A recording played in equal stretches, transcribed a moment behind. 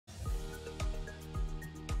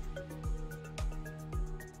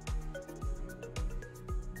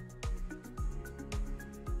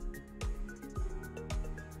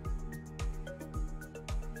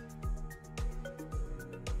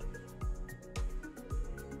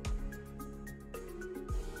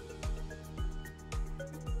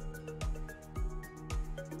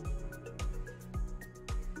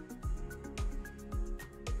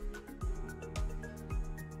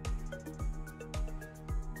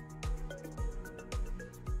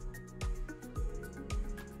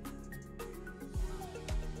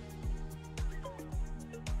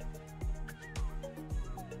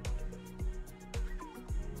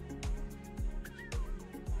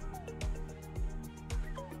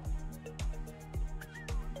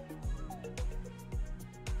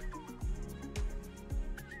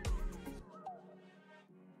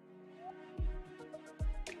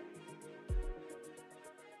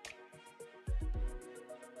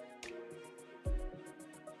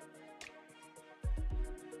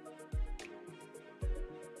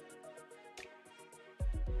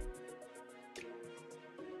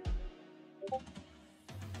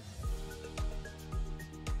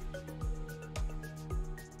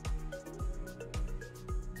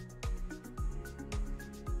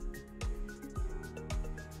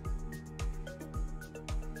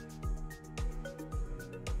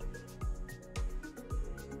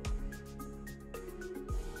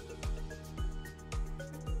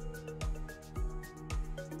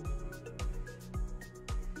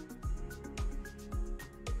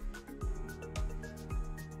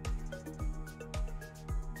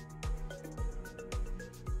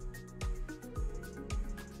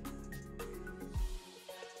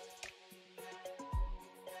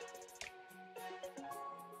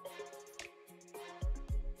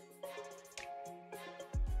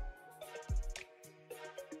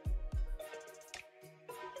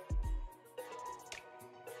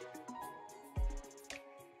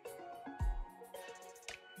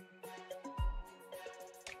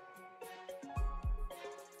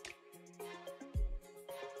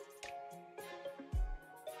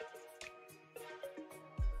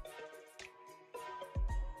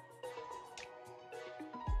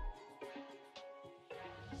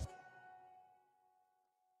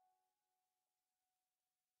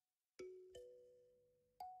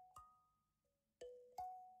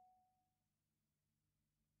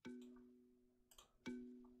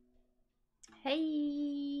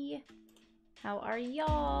Hey, how are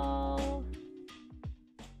y'all?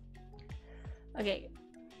 Okay.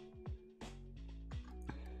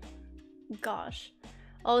 Gosh,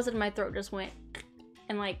 all of a sudden my throat just went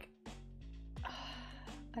and like,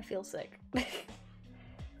 I feel sick.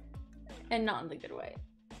 And not in the good way.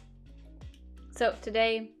 So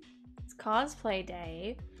today it's cosplay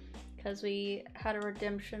day because we had a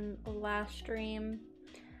redemption last stream,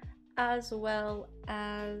 as well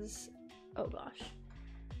as, oh gosh,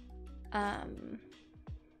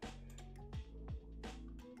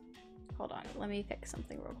 hold on, let me fix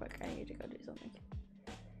something real quick. I need to go do something.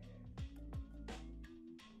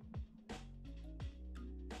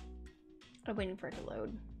 I'm waiting for it to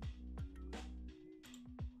load.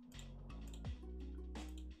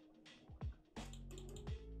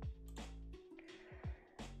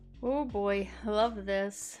 Oh boy, I love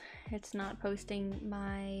this. It's not posting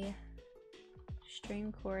my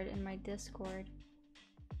stream cord in my Discord.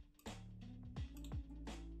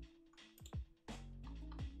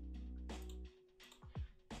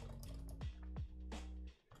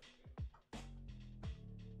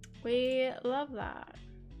 We love that.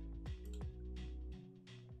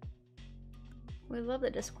 We love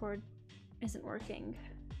that Discord isn't working.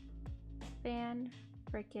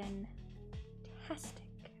 Fan-frickin-tastic.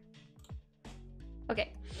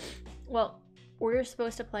 Okay, well, we're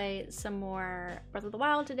supposed to play some more Breath of the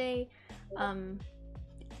Wild today.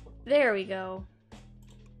 There we go.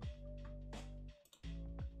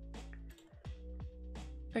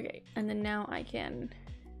 Okay, and then now I can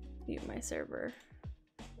mute my server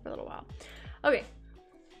for a little while. Okay.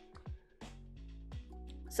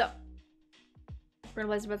 So, we're gonna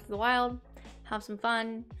play some Breath of the Wild, have some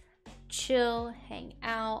fun, chill, hang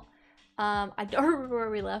out. I don't remember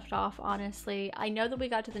where we left off, honestly. I know that we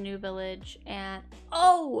got to the new village and,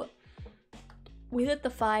 oh! We lit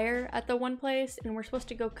the fire at the one place and we're supposed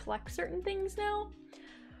to go collect certain things now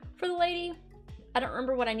for the lady. I don't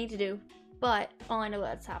remember what I need to do, but all I know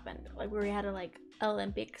that's happened. Like, we had to, like,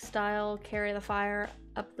 Olympic style carry the fire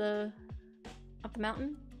up the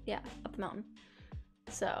mountain. Yeah, up the mountain.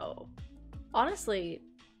 So, honestly,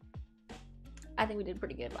 I think we did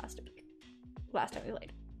pretty good last week. Last time we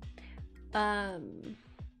played.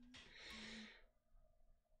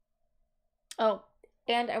 Oh,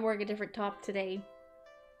 and I'm wearing a different top today.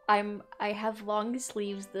 I have long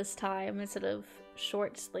sleeves this time instead of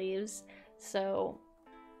short sleeves, so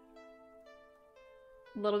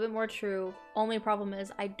a little bit more true. Only problem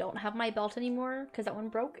is I don't have my belt anymore because that one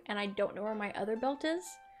broke, and I don't know where my other belt is.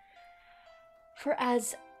 I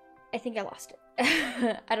think I lost it.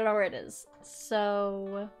 I don't know where it is.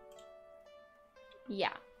 So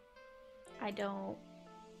yeah. I don't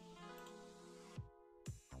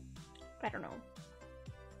know.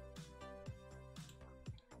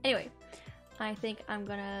 Anyway, I think I'm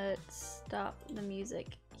gonna stop the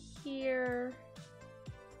music here.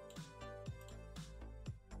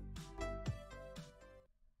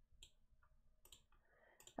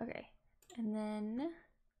 Okay, and then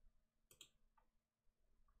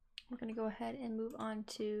we're gonna go ahead and move on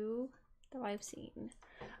to the live scene.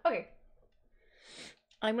 Okay.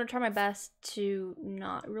 I'm gonna try my best to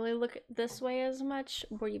not really look this way as much,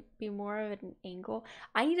 where you be more of an angle.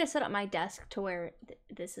 I need to set up my desk to where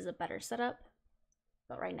this is a better setup,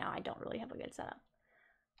 but right now I don't really have a good setup.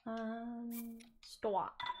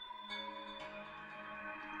 Stop.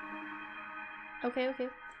 Okay, okay.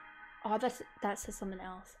 Oh, that says something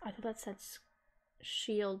else. I thought that said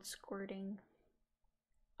shield squirting.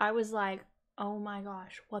 I was like, oh my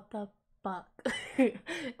gosh, what the fuck?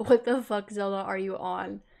 What the fuck, Zelda, are you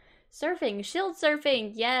on? Surfing, shield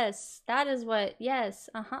surfing, yes, that is what, yes.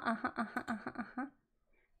 Uh-huh, uh-huh, uh-huh, uh-huh, uh-huh.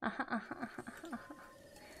 Uh-huh, uh-huh, uh-huh, uh-huh.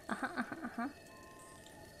 Uh-huh, uh-huh,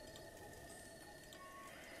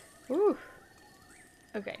 uh-huh. Ooh.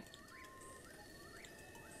 Okay.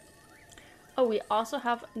 Oh, we also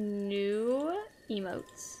have new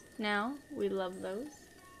emotes now. We love those.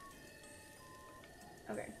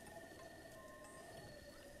 Okay.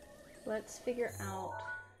 Let's figure out.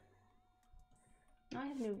 Now I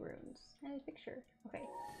have new runes. I have a picture. Okay.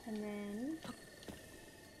 And then.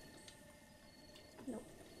 Nope.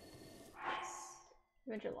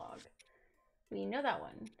 Adventure log. We know that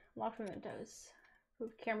one. Locked mementos.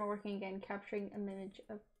 Proof camera working again, capturing an image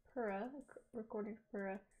of Pura. Recorded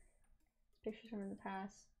Pura. Pictures from the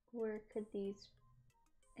past. Where could these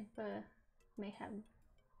Impa may have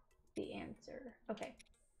the answer? Okay.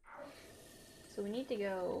 So we need to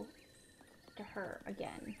go to her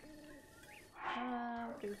again.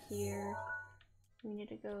 Through here. We need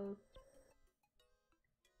to go.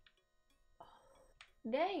 Oh,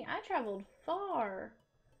 dang, I traveled far.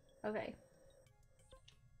 Okay.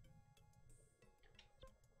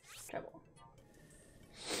 Travel.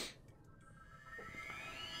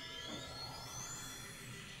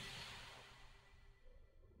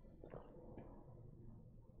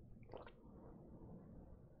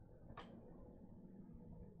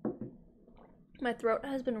 My throat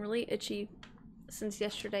has been really itchy since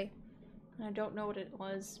yesterday. And I don't know what it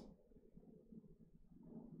was.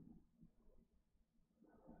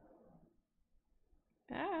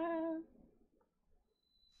 Ah.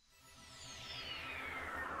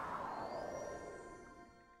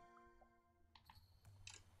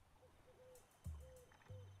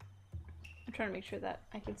 I'm trying to make sure that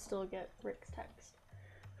I can still get Rick's text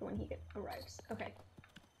for when he arrives. Okay.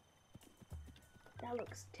 That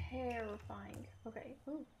looks terrifying. Okay.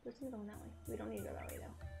 Ooh, there's something going that way. We don't need to go that way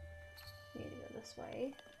though. We need to go this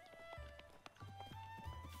way.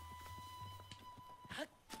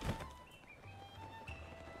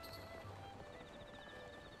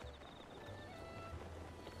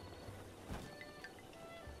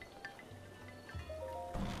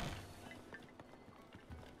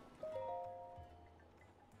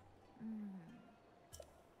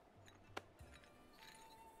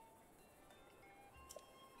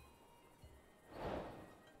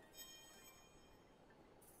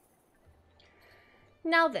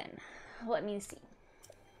 Now then, let me see.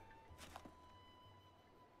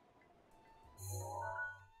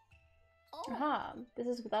 Aha, this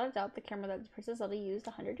is without a doubt the camera that Princess Zelda used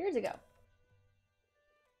 100 years ago.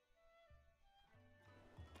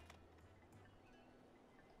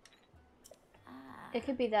 It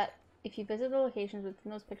could be that if you visit the locations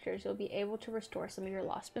within those pictures, you'll be able to restore some of your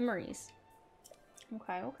lost memories.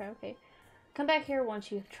 Okay, okay, okay. Come back here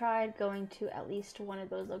once you've tried going to at least one of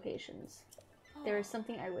those locations. There is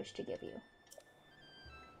something I wish to give you.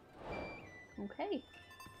 Okay.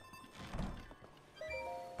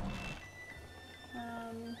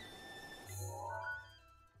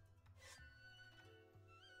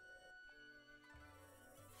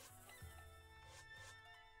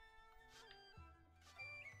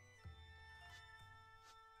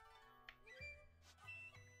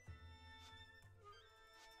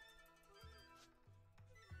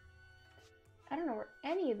 I don't know where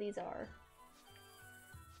any of these are.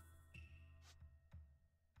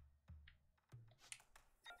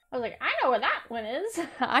 I was like, I know where that one is.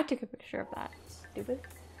 I took a picture of that. Stupid.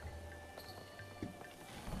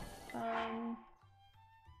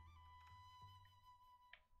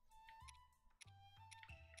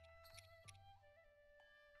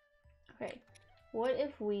 Okay. What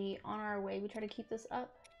if we, on our way, we try to keep this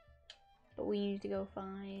up, but we need to go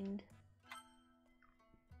find...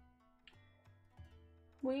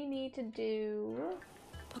 We need to do...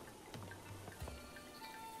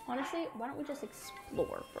 Honestly, why don't we just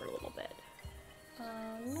explore for a little bit?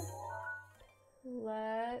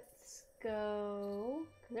 Let's go...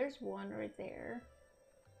 There's one right there.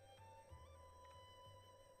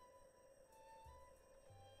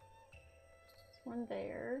 There's one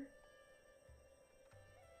there.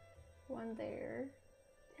 One there.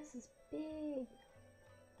 This is big.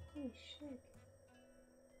 Holy shit.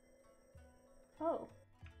 Oh.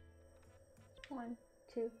 1,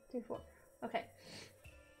 2, 3, 4. Okay.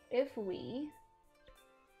 If we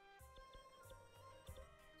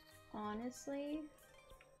honestly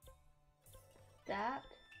that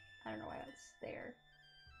I don't know why that's there.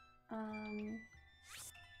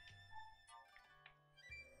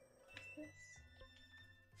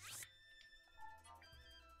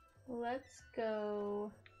 let's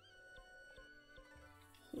go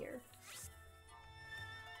here.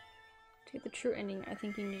 To get the true ending, I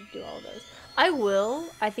think you need to do all of those. I will.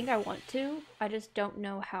 I think I want to. I just don't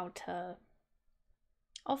know how to.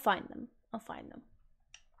 I'll find them. I'll find them.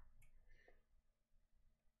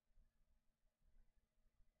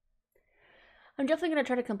 I'm definitely gonna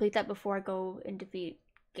try to complete that before I go and defeat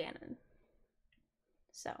Ganon.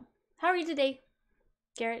 So, how are you today,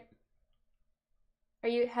 Garrett? Are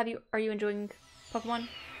you enjoying Pokemon?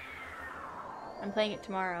 I'm playing it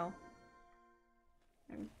tomorrow.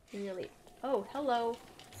 I'm really. Oh, hello.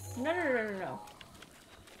 No.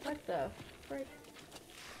 What the frick?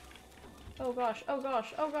 Oh gosh. I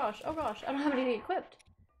don't have anything equipped.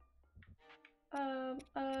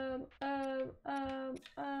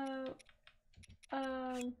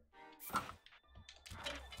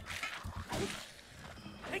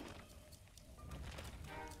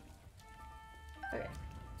 Okay.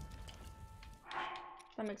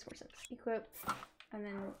 That makes more sense. Equip, and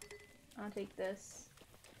then I'll take this.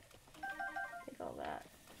 Take all that.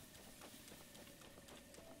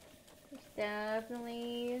 There's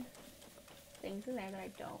definitely things in there that I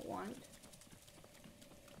don't want.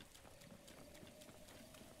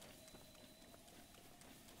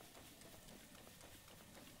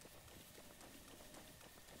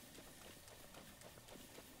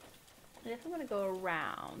 I definitely want to go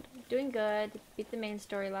around. Doing good. Beat the main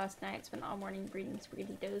story last night. Spent all morning breeding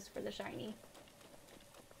spaghettios for the shiny.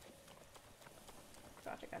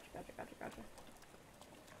 Gotcha.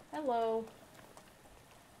 Hello.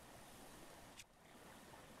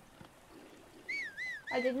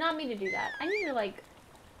 I did not mean to do that. I need to, like,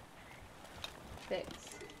 fix.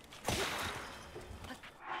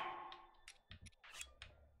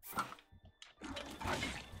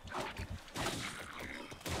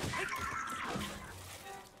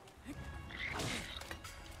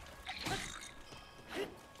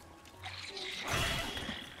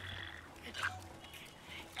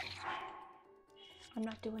 I'm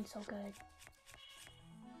not doing so good.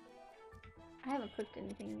 I haven't cooked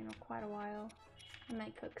anything in quite a while. I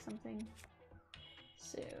might cook something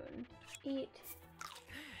soon. Eat.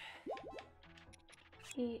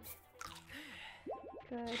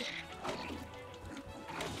 Good.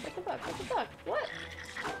 What the fuck? What?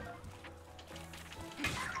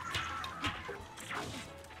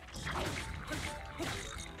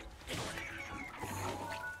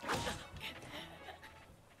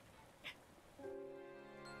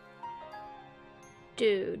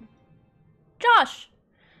 Dude. Josh!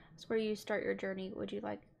 That's where you start your journey. Would you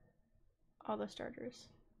like all the starters?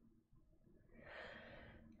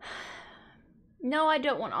 No, I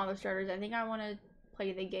don't want all the starters. I think I want to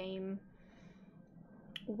play the game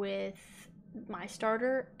with my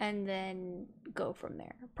starter and then go from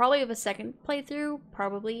there. Probably have a second playthrough.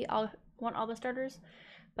 Probably I'll want all the starters,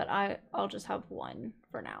 but I'll just have one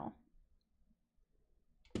for now.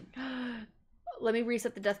 Let me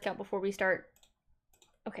reset the death count before we start.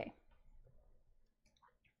 Okay.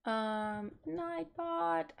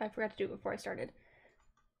 Nightbot. I forgot to do it before I started.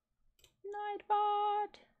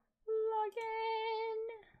 Nightbot.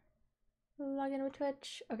 Log in with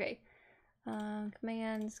Twitch. Okay.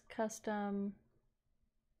 Commands, custom,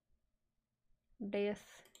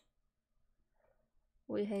 death.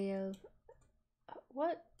 We have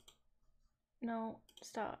what? No,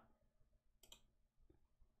 stop.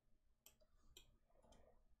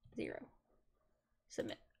 0.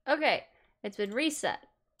 Submit. Okay, it's been reset.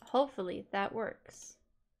 Hopefully that works.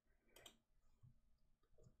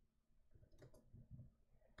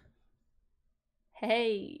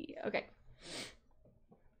 Hey, okay.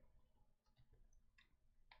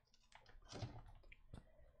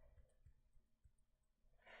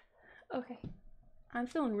 Okay. I'm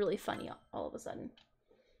feeling really funny all of a sudden.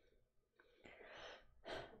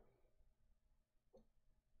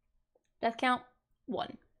 Death count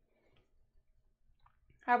 1.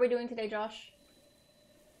 How are we doing today, Josh?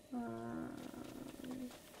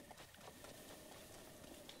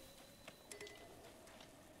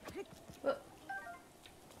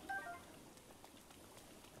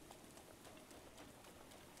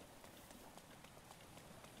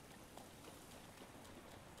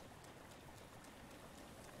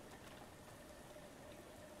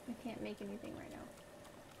 I can't make anything right now.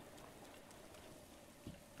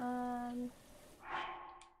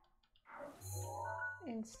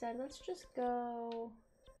 Instead, let's go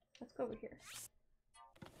over here.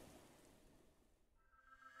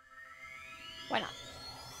 Why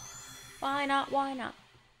not?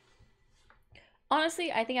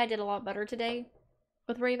 Honestly, I think I did a lot better today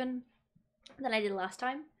with Raven than I did last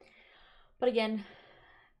time. But again,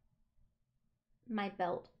 my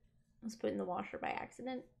belt was put in the washer by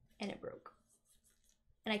accident and it broke.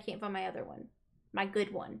 And I can't find my other one. My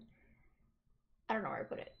good one. I don't know where I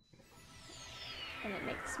put it. And it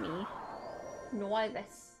makes me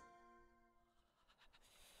nervous.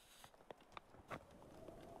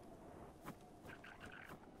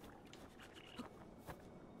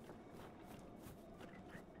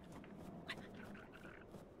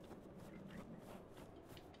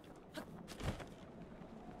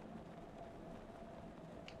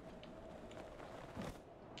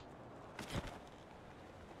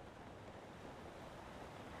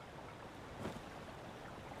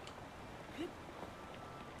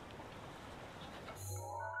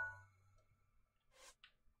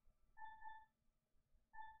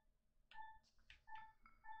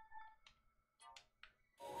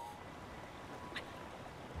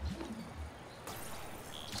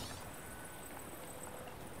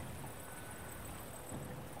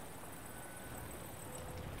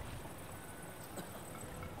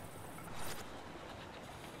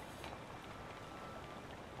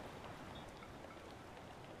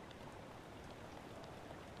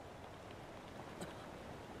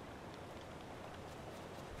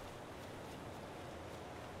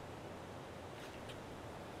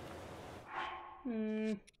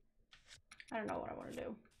 I don't know what I want to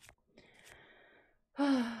do.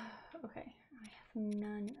 Okay, I have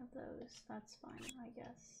none of those. That's fine, I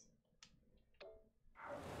guess.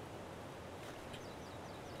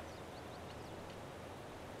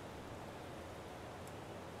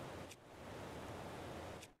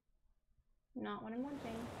 Not what I'm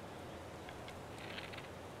wanting.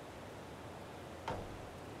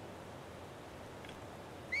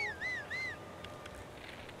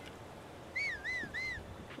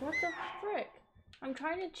 What the frick? I'm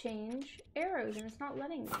trying to change arrows and it's not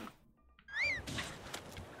letting me.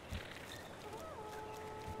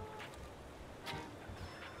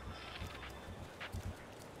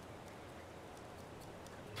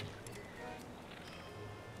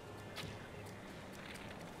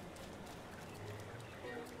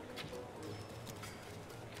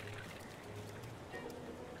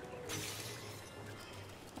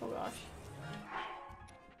 Oh gosh.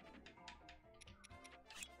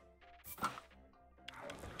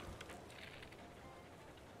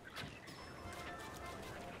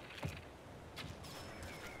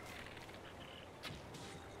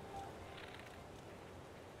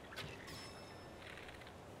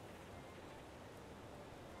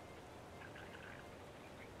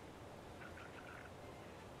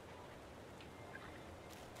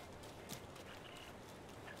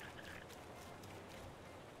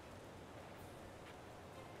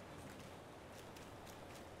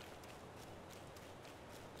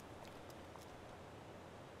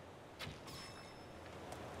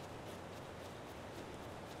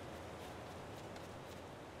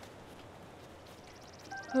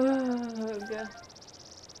 Ugh.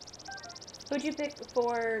 Who'd you pick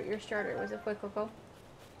for your starter? Was it Foy Coco?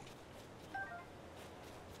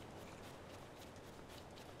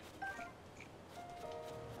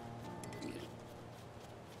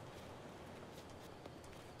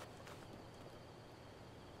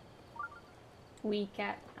 Wee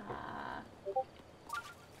cat.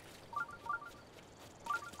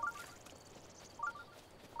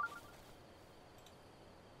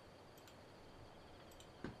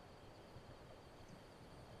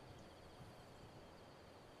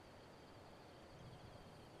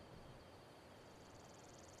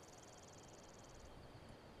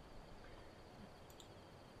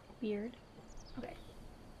 Beard. Okay.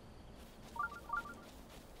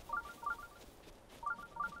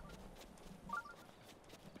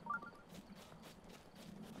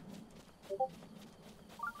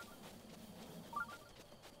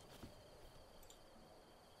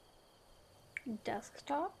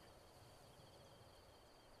 Desktop.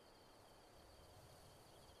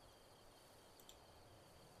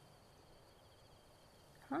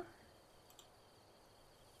 Huh?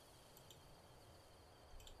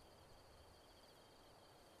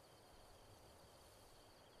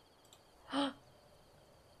 Ah!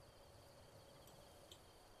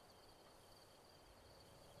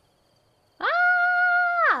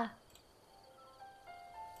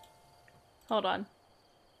 Hold on.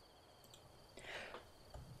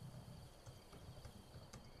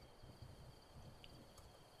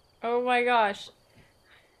 Oh my gosh.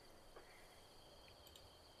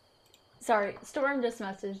 Sorry, Storm just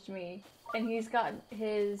messaged me and he's got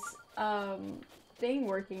his thing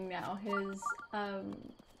working now. His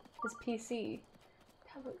PC.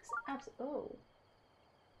 That looks oh.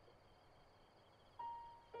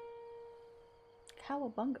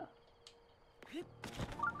 Cowabunga.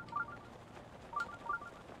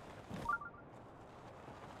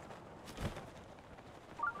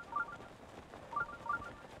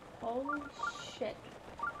 Holy shit.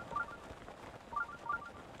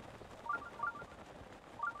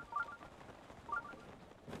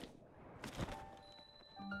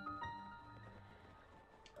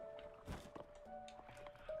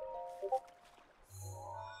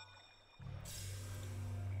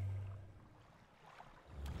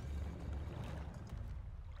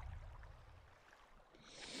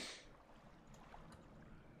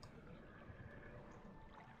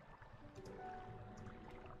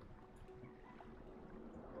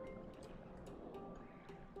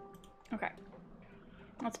 Okay.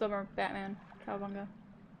 Let's build more Batman. Cowabunga.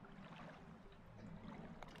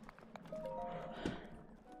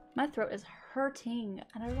 My throat is hurting,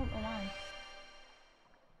 and I don't know why.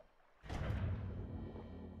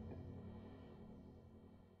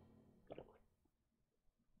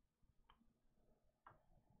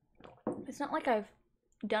 It's not like I've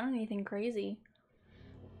done anything crazy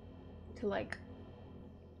to, like,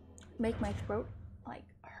 make my throat, like,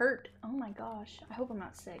 hurt. Oh my gosh. I hope I'm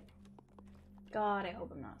not sick. God, I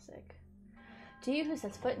hope I'm not sick. To you who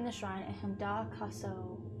sets foot in the shrine at Hamda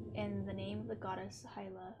Kaso, in the name of the goddess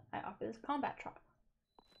Hyla, I offer this combat trial.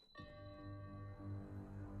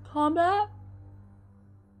 Combat?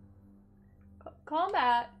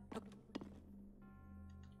 Combat?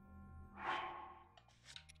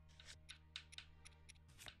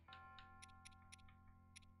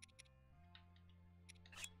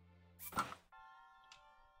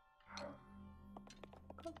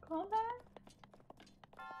 Combat?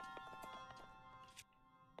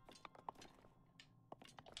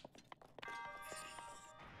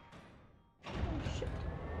 Oh shit.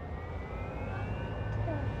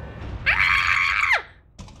 Ah!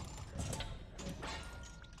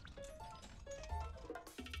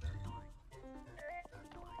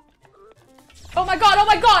 Oh my god, oh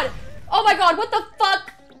my god! Oh my god, what the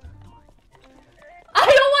fuck? I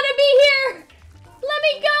don't want to be here! Let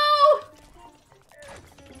me go!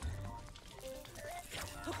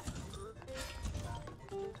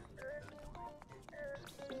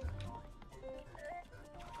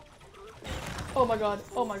 Oh my god,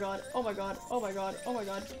 oh my god, oh my god, oh my god, oh my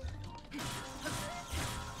god.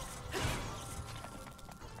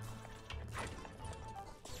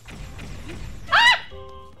 Ah!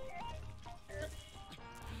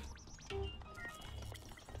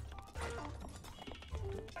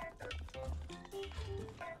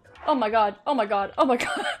 Oh my god, oh my god, oh my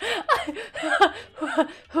god.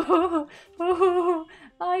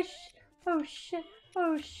 Oh shit,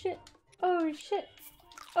 oh shit, oh shit,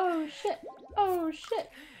 oh shit, oh shit.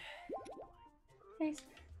 Nice.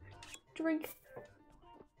 Drink.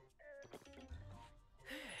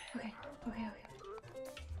 Okay, okay, okay.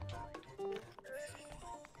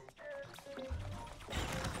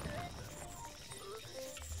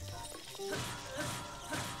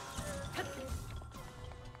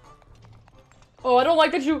 Oh, I don't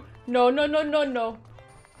like that you. No, no, no, no, no.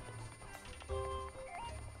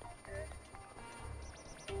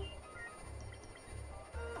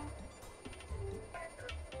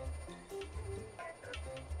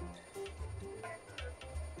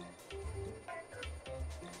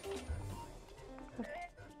 Okay,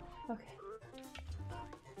 okay.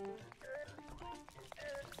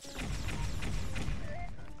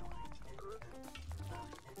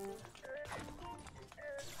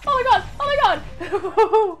 Oh my god! Oh my god!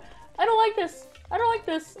 I don't like this. I don't like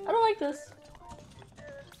this. I don't like this.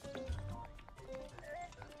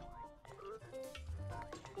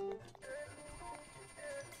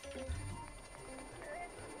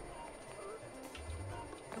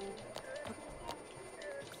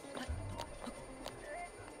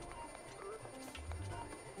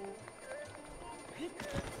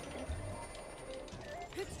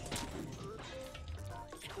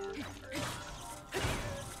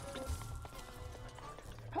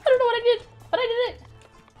 I don't know what I did, but I did it.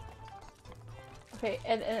 Okay,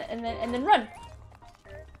 and then run.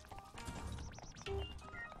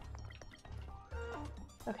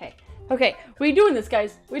 Okay, okay, we doing this,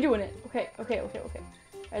 guys. We doing it. Okay, okay, okay, okay.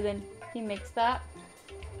 And then he makes that,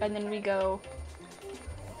 and then we go.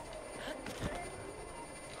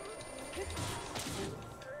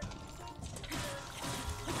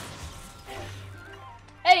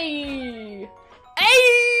 Hey!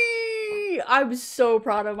 Hey! I'm so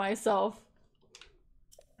proud of myself.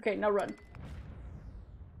 Okay, now run.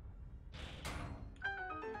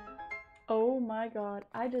 Oh my god,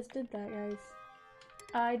 I just did that, guys.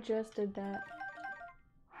 I just did that.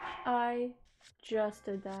 I just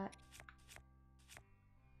did that.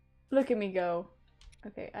 Look at me go.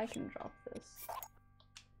 Okay, I can drop this.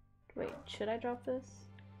 Wait, should I drop this?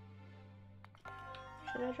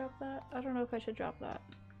 Should I drop that? I don't know if I should drop that.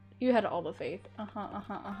 You had all the faith.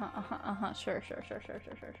 Sure.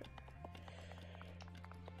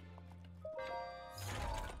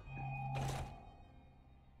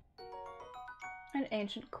 An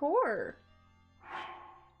ancient core.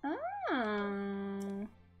 Oh.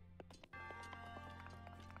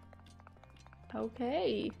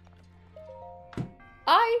 Okay.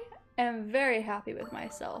 I am very happy with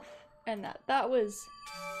myself, and that was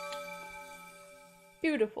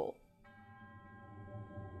beautiful.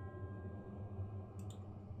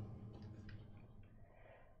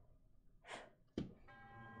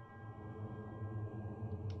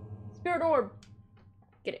 Spirit orb.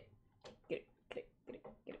 Get it. Get it. Get it. Get it.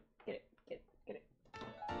 Get it. Get it. Get it. Get it.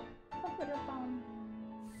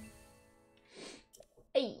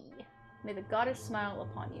 Hey. May the goddess smile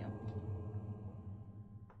upon you.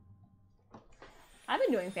 I've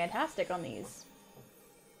been doing fantastic on these.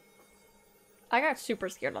 I got super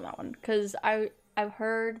scared on that one because I've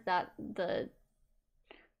heard that the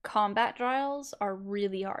combat trials are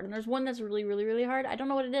really hard, and there's one that's really hard. I don't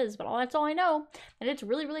know what it is, but that's all I know, and it's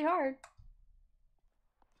really hard.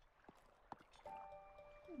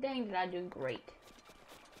 Dang, did I do great.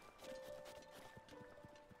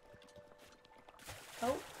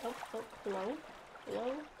 Oh, hello.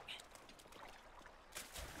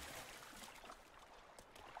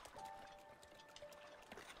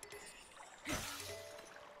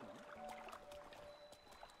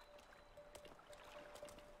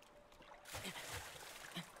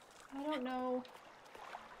 I don't know.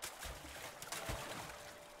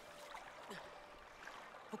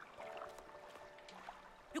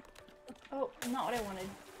 Oh, not what I wanted.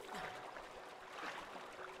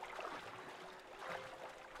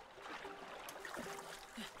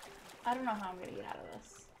 I don't know how I'm gonna get out of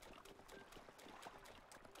this.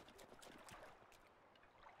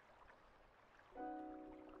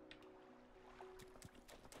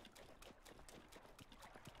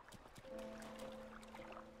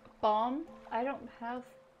 Bomb? I don't have...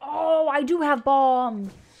 Oh, I do have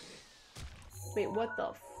bomb! Wait, what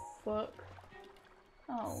the fuck?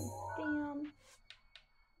 Oh, damn.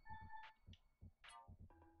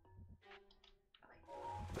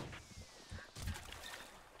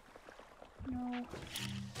 No.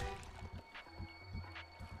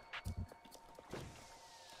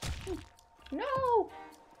 No!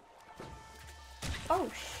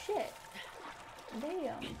 Oh, shit.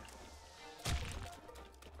 Damn.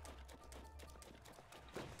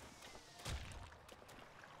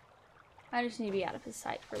 I just need to be out of his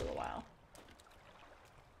sight for a little while.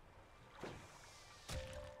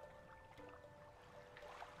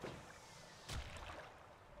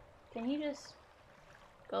 Can he just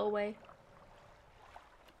go away?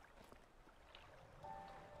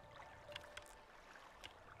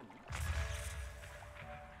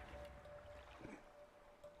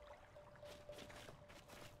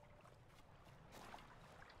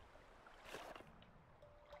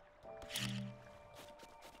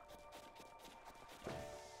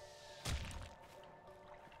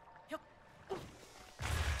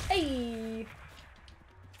 Hey!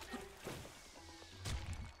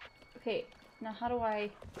 Okay, now how do I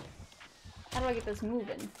get this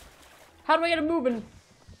moving? How do I get it moving?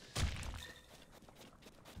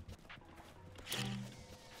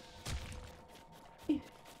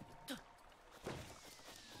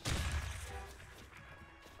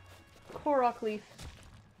 Korok leaf.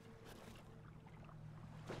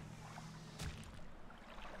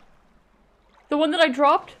 The one that I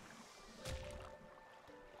dropped?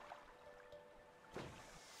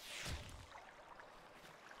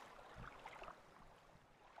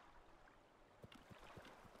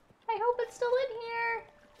 I hope it's still in here.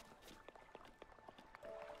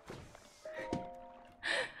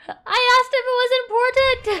 I asked if it was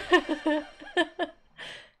important.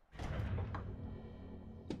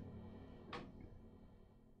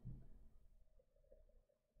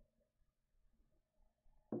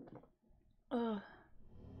 Ugh.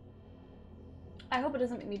 I hope it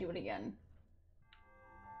doesn't make me do it again.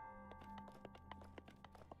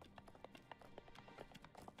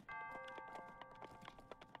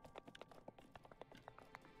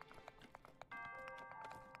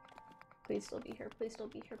 Please still be here. Please still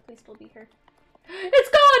be here. Please still be here. It's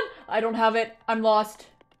gone! I don't have it. I'm lost.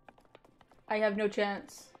 I have no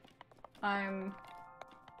chance. I'm...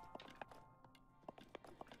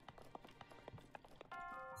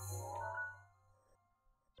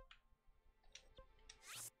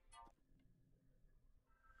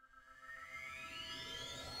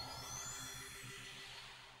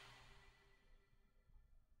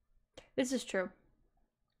 This is true.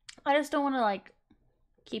 I just don't want to, like,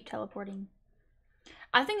 keep teleporting.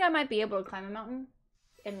 I think I might be able to climb a mountain.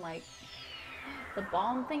 and like the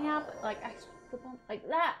bomb thing happen, like the bomb, like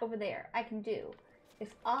that over there, I can do.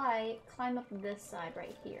 If I climb up this side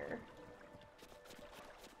right here,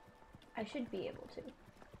 I should be able to.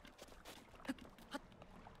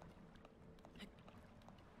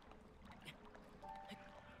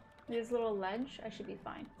 There's a little ledge, I should be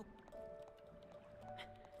fine.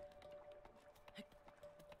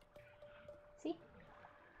 See?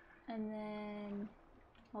 And then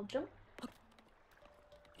I'll jump.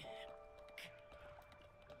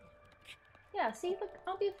 Yeah, see, look,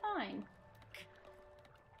 I'll be fine.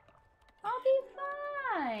 I'll be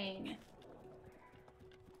fine.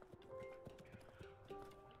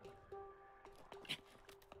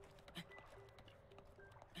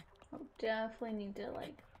 I'll definitely need to,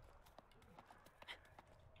 like...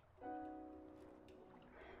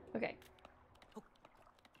 Okay.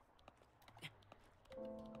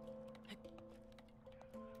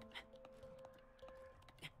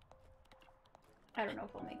 I don't know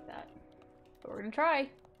if I'll make that, but we're gonna try.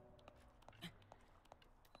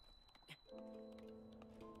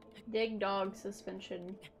 Dig dog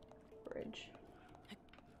suspension bridge.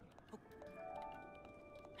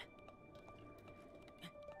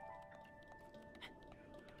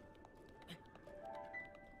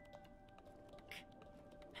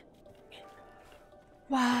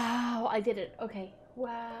 Wow, I did it. Okay.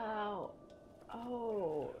 Wow.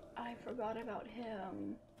 Oh, I forgot about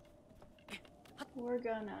him. We're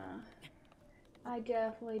gonna... I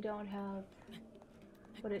definitely don't have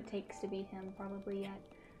what it takes to beat him probably yet.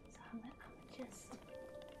 So I'm gonna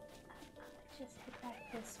just head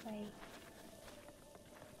back this way.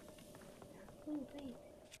 Ooh, wait.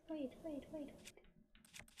 I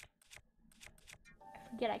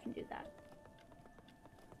forget I can do that.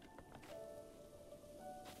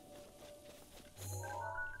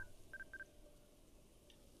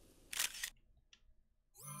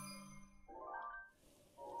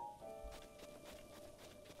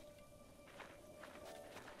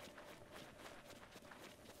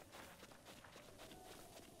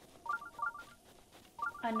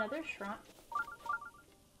 Another shrine.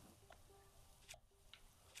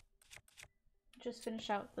 Just finish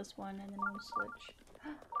out this one and then we'll switch.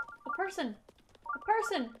 A person! A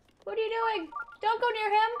person! What are you doing? Don't go near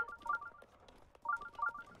him!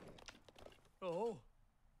 Oh.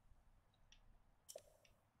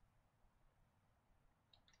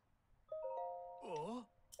 Oh.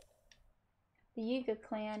 The Yiga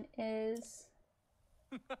clan is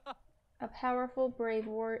a powerful, brave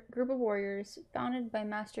group of warriors founded by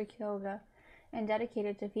Master Kyoga and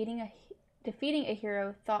dedicated to defeating a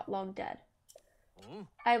hero thought long dead.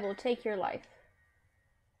 I will take your life.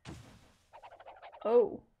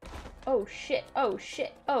 Oh. Oh shit. Oh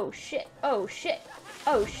shit. Oh shit. Oh shit.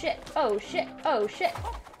 Oh shit. Oh shit. Oh shit.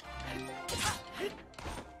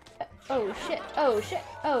 Oh shit.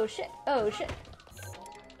 Oh shit. Oh shit. Oh shit.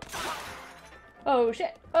 Oh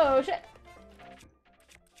shit. Oh shit.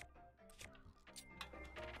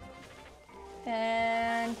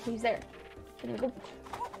 And he's there. Can we go?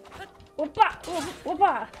 Whoopa!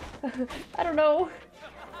 Whoopa! I don't know.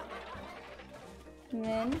 And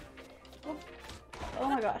then... Oh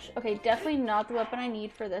my gosh. Okay, definitely not the weapon I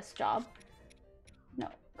need for this job. No,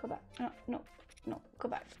 go back. No, go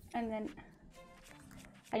back. And then...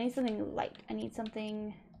 I need something light. I need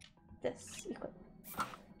something... This. Equip.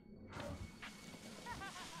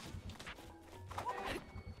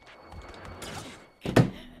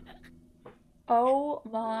 Oh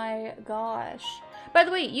my gosh. By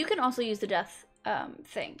the way, you can also use the death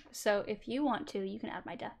thing. So if you want to, you can add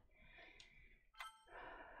my death.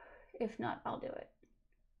 If not, I'll do it.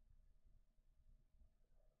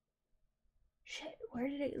 Shit, where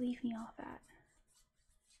did it leave me off at?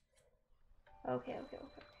 Okay.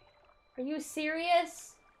 Are you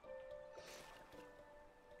serious?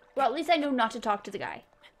 Well, at least I know not to talk to the guy.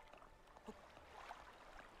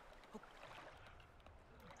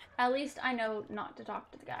 At least I know not to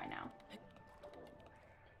talk to the guy now.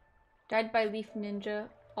 Died by Leaf Ninja.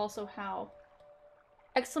 Also how?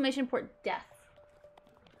 Exclamation point death.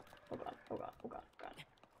 Oh god.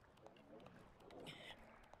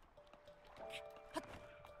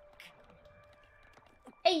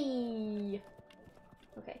 Hey!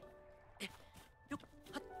 Okay.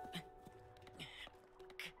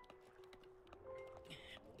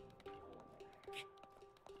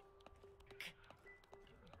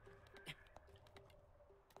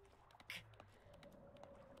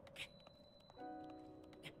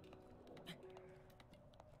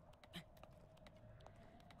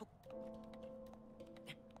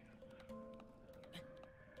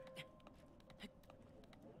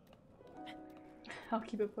 I'll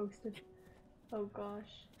keep it posted. Oh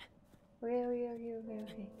gosh.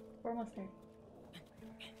 Okay. We're almost there.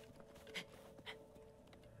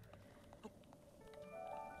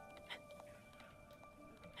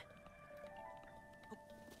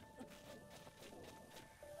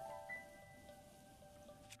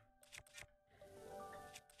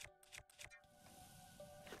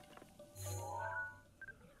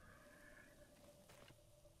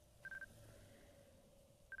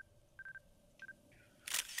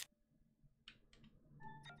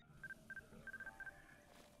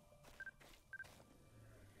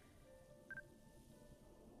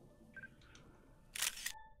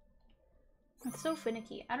 It's so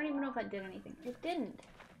finicky. I don't even know if that did anything. It didn't.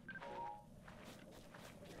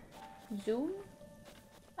 Zoom?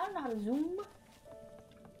 I don't know how to zoom.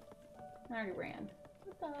 I already ran.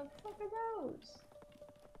 What the fuck are those?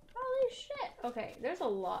 Holy shit! Okay, there's a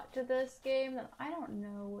lot to this game that I don't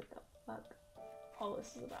know what the fuck all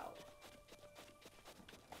this is about.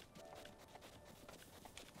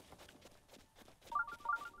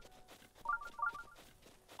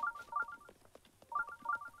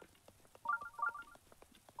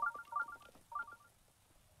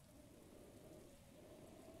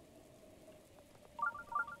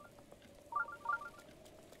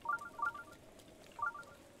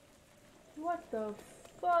 What the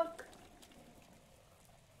fuck?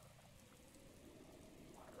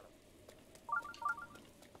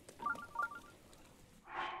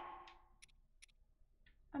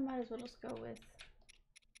 I might as well just go with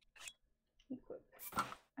equip.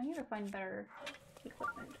 I need to find better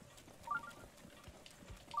equipment.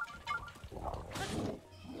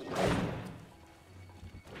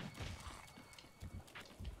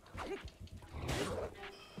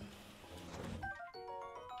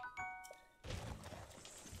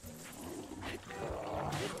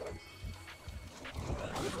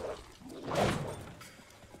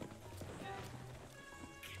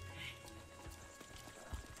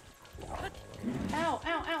 Ow.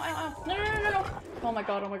 No. Oh my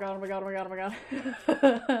god. Oh my god!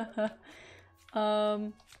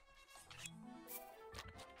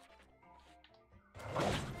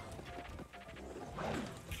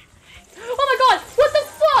 What the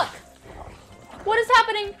fuck? What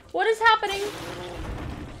is happening?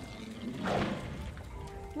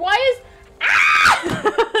 Why is... Ah!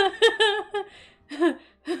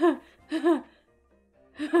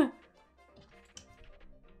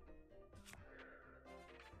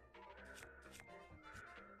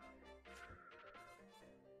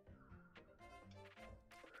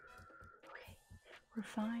 We're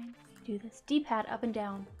fine. Do this. D-pad up and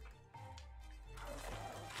down.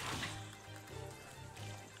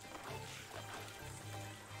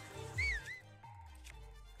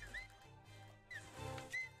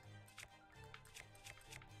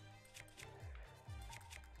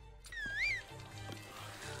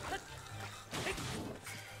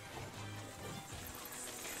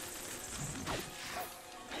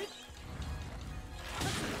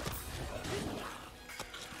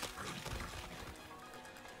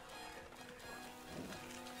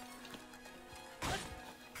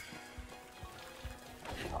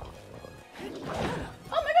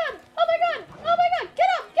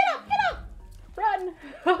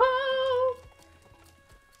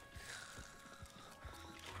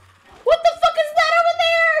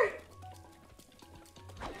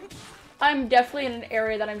 I'm definitely in an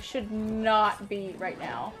area that I should not be right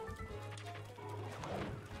now.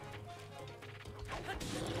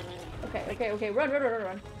 Okay,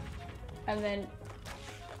 run. And then,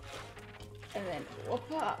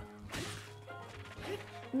 whoop-ah.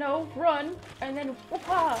 No, run, and then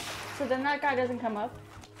whoop-ah. So then that guy doesn't come up.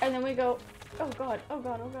 And then we go, oh god.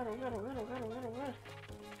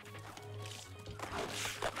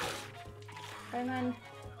 And then...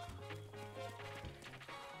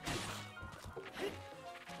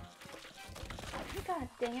 God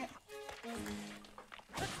dang it.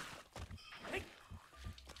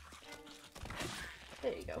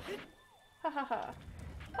 There you go. Ha.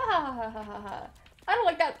 I don't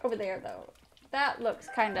like that over there though. That looks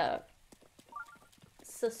kinda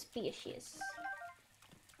suspicious.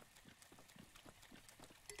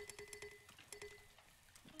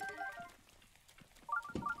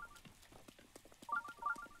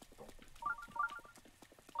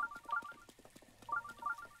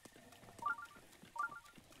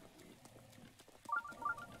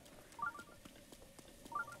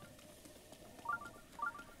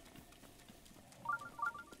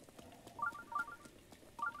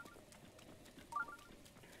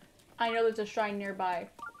 I know there's a shrine nearby,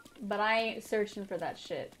 but I ain't searching for that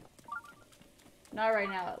shit. Not right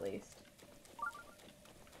now, at least.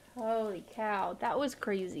 Holy cow, that was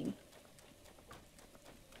crazy.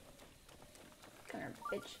 Come here,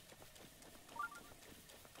 bitch.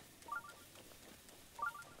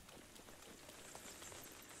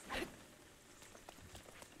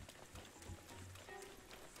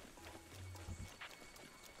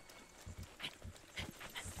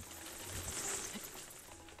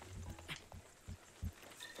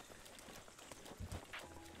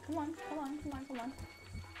 Come on, come on, come on, come on.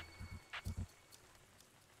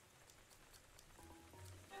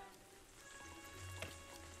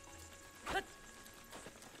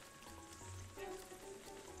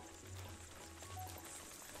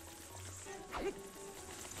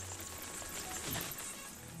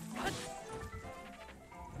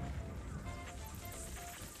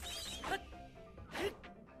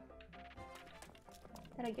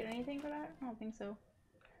 Did I get anything for that? I don't think so.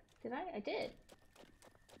 Did I? I did.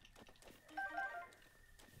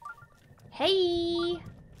 Hey!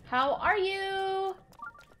 How are you?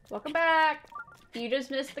 Welcome back. You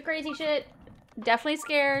just missed the crazy shit. Definitely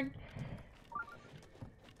scared.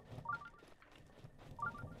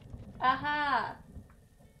 Aha!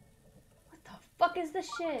 What the fuck is this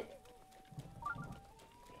shit?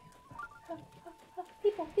 People,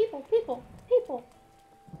 people, people, people, people,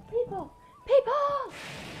 people, people!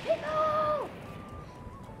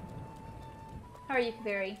 How are you,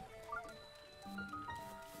 Kaveri?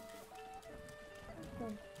 What the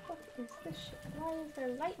fuck is this shit? Why is there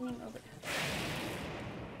lightning over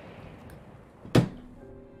there?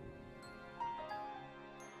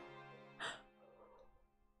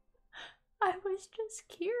 I was just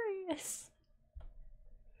curious.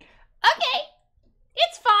 Okay!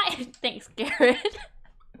 It's fine! Thanks, Garrett.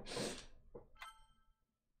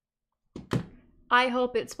 I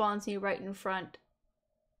hope it spawns you right in front.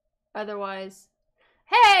 Otherwise...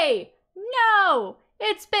 Hey! No!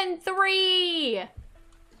 It's been 3!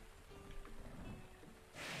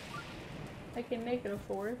 I can make it a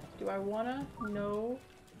 4th. Do I wanna? No.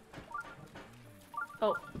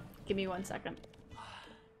 Oh, give me 1 second.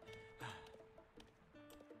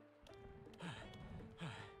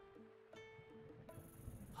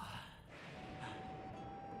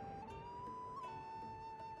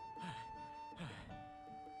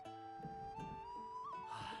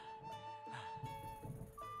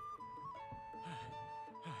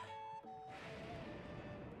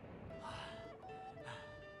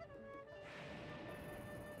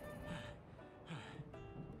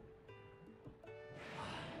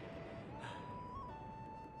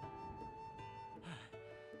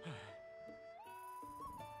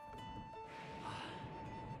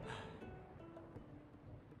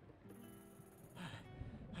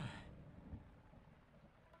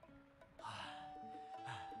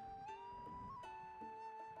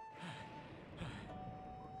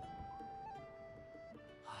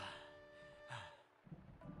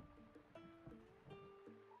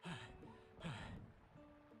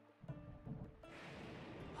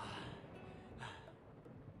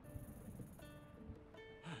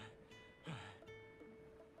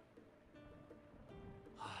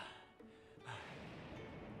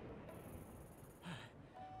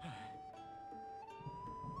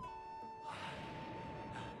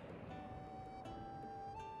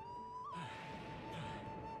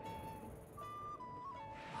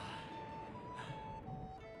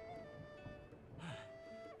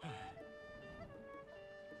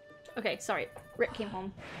 Okay, sorry. Rick came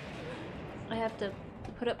home. I have to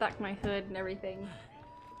put up back my hood and everything.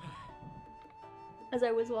 As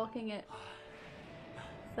I was walking, it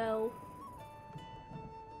fell.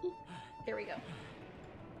 There we go.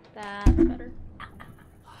 That's better.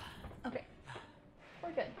 Okay.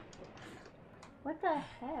 We're good. What the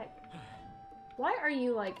heck? Why are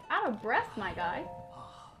you, like, out of breath, my guy?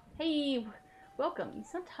 Hey, welcome. You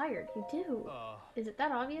sound tired. You do. Is it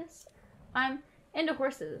that obvious? I'm into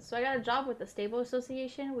horses, so I got a job with the Stable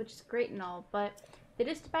Association, which is great and all, but they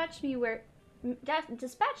dispatched me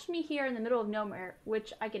here in the middle of nowhere,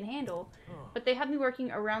 which I can handle, but they have me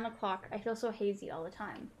working around the clock. I feel so hazy all the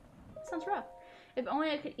time. Sounds rough. If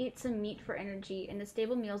only I could eat some meat for energy, and the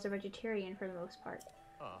stable meals are vegetarian for the most part.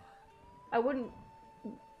 What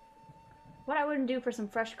I wouldn't do for some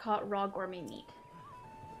fresh caught raw gourmet meat.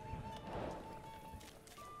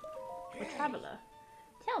 A traveler,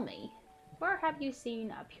 tell me, where have you seen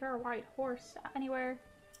a pure white horse anywhere?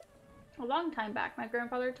 A long time back, my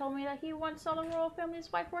grandfather told me that he once saw the royal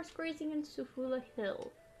family's white horse grazing in Sufula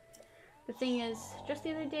Hill. The thing is, just the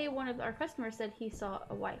other day, one of our customers said he saw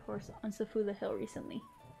a white horse on Sufula Hill recently.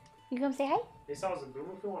 You come say hi? They saw a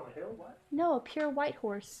Zambulu on a hill? What? No, a pure white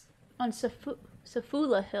horse on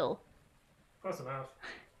Sufula Hill. Close enough.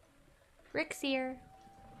 Rick's here.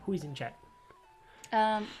 Who's in chat?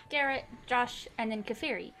 Garrett, Josh, and then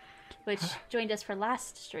Kafiri. which joined us for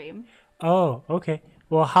last stream. Oh, okay.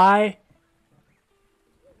 Well, hi.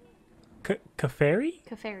 Kaferi?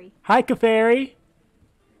 Kaferi. Hi, Kaferi.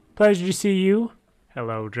 Pleasure to see you.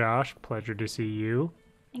 Hello, Josh. Pleasure to see you.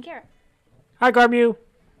 And Garrett. Hi, Garmew.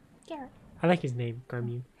 Garrett. I like his name,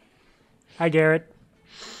 Garmew. Hi, Garrett.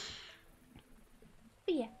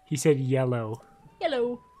 But yeah. He said yellow.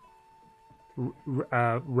 Hello.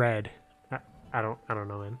 Red. I don't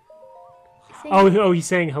know, man. Say Oh, he's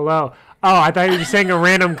saying hello. Oh, I thought he was saying a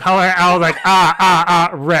random color. I was like,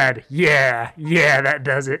 red. Yeah, that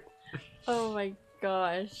does it. Oh my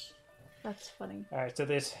gosh. That's funny. All right, so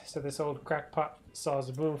this old crackpot saw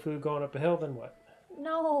Zaboomafoo going up a hill. Then what?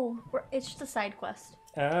 No, it's just a side quest.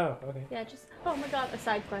 Oh, okay. Yeah, just oh my god, a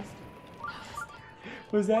side quest.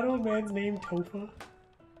 Was that old man's name Tofa?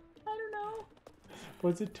 I don't know.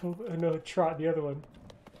 Was it Tofa? No, Trot, the other one.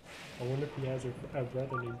 I wonder if he has a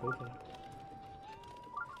brother named Bofa.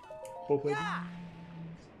 Bofa.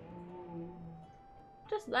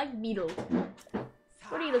 Just like Beetle.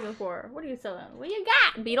 What are you looking for? What are you selling? What you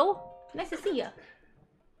got, Beetle? Nice to see you.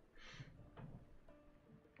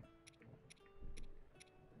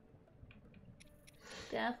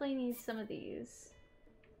 Definitely need some of these.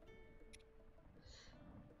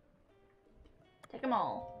 Take them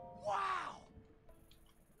all. Wow!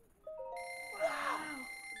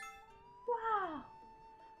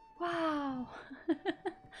 Wow. Wow.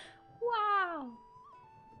 Wow.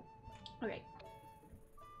 Okay.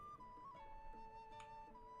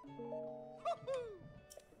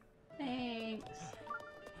 Thanks.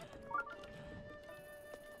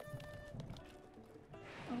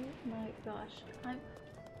 Oh my gosh.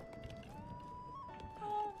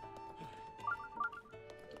 Oh.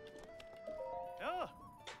 Oh.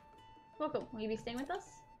 Welcome. Will you be staying with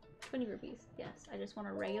us? 20 rupees. Yes, I just want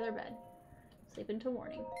a regular bed. Sleep until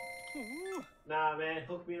morning. Nah, man,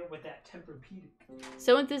 hook me up with that Tempur-Pedic.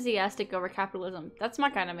 So enthusiastic over capitalism. That's my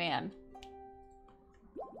kind of man.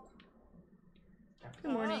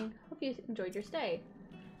 Good morning. Hope you enjoyed your stay.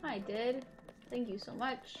 I did. Thank you so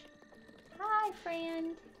much. Hi,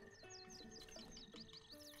 friend.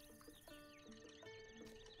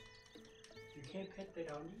 You can't pet the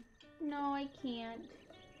doggy? No, I can't.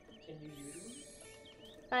 Can you use it?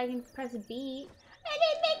 But I can press B. And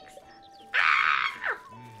it makes... Ah!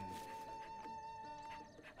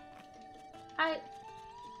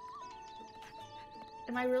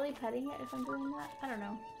 Am I really petting it if I'm doing that? I don't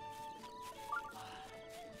know.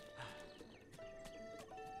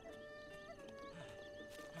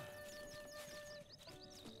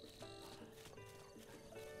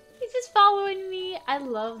 He's just following me. I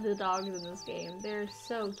love the dogs in this game. They're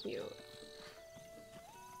so cute.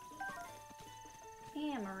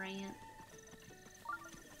 Amaranth.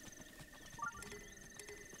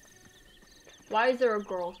 Why is there a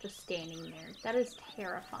girl just standing there? That is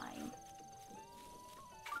terrifying.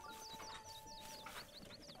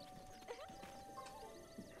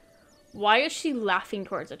 Why is she laughing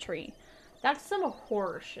towards a tree? That's some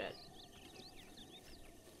horror shit.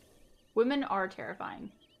 Women are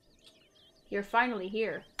terrifying. You're finally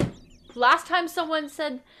here. Last time someone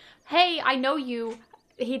said, hey, I know you,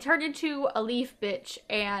 he turned into a leaf bitch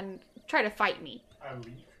and tried to fight me. A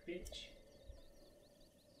leaf bitch?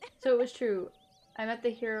 So it was true. I met the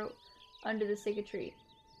hero under the sacred tree.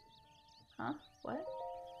 Huh? What?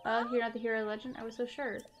 You're not the hero legend? I was so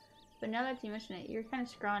sure. But now that you mention it, you're kind of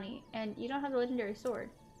scrawny, and you don't have the legendary sword.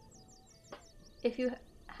 If you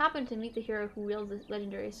happen to meet the hero who wields the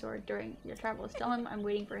legendary sword during your travels, tell him I'm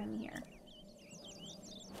waiting for him here.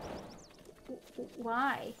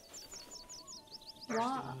 Why?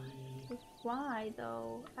 Why? Why,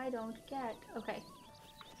 though? I don't get. Okay.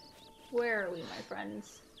 Where are we, my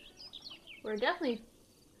friends? We're definitely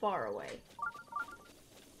far away.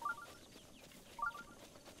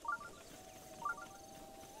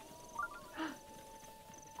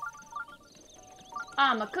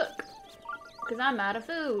 I'm a cook. Because I'm out of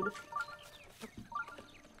food.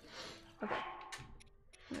 Okay.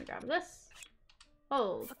 I'm gonna grab this.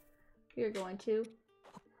 Hold. You're going to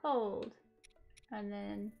hold. And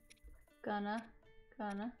then gonna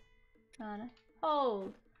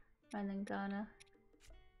hold. And then gonna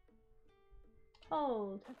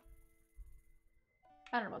hold.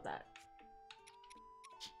 I don't know about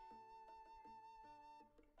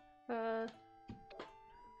that.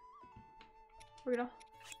 We're gonna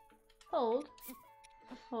hold.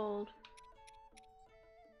 Hold.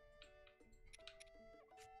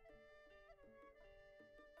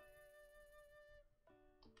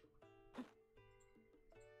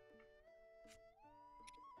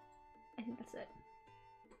 I think that's it.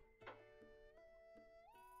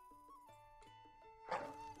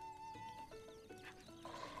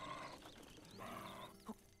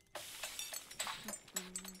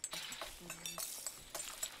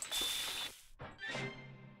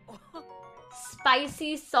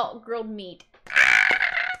 spicy salt grilled meat.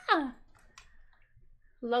 Ah!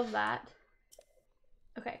 Love that.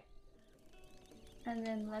 Okay. And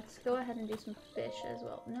then let's go ahead and do some fish as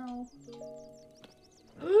well. No.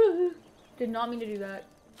 Did not mean to do that.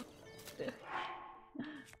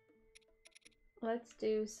 Let's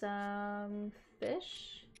do some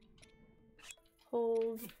fish.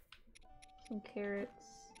 Hold some carrots.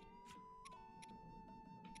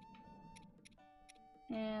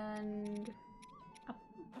 And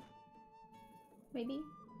maybe?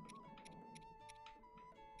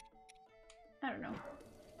 I don't know.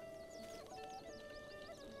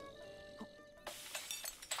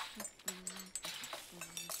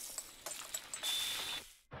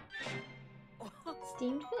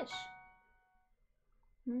 Steamed fish.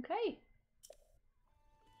 Okay.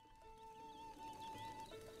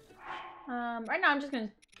 Right now I'm just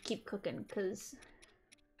gonna keep cooking because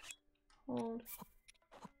hold.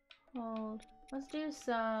 Let's do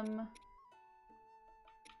some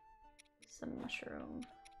mushroom.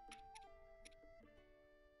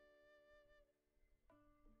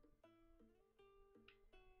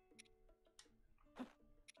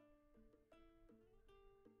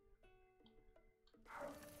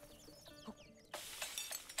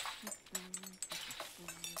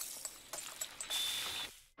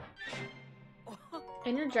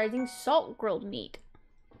 Energizing salt grilled meat.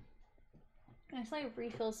 Next, I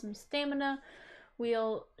refill some stamina.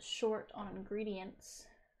 Wheel short on ingredients.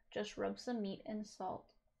 Just rub some meat and salt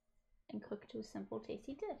and cook to a simple,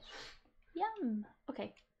 tasty dish. Yum!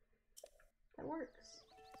 Okay. That works.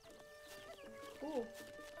 Cool.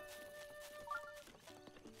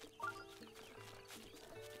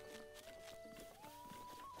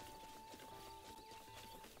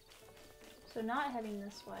 So not heading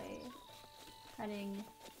this way. Heading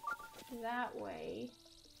that way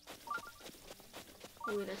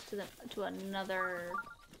will lead us to another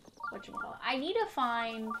whatchamacallit. I need to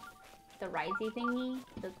find the risey thingy,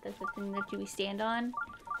 the thing that you stand on.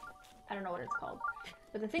 I don't know what it's called,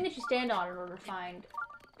 but the thing that you stand on in order to find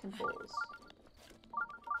temples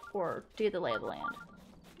or to get the lay of the land.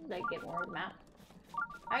 Like get more of the map.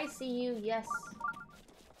 I see you. Yes.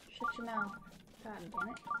 Shut your mouth. God damn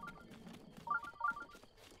it.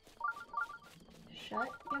 Shut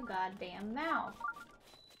your goddamn mouth.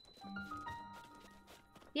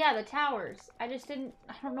 Yeah, the towers. I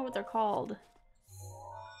don't know what they're called.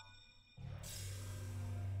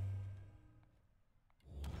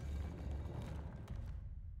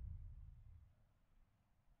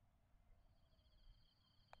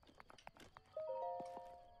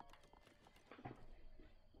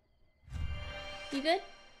 You good?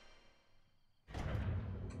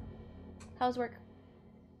 How's work?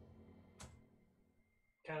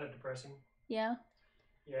 Kind of depressing. Yeah?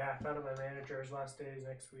 Yeah, I found out my manager's last day is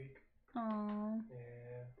next week. Oh.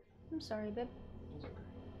 Yeah. I'm sorry, babe. It's okay.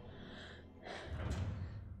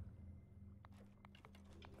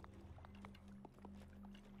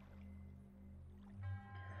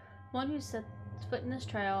 One who set foot in this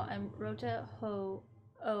trial, I'm Rota Ho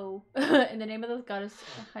O in the name of the goddess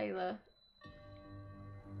Hyla.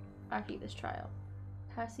 After this trial.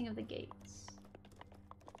 Passing of the gates.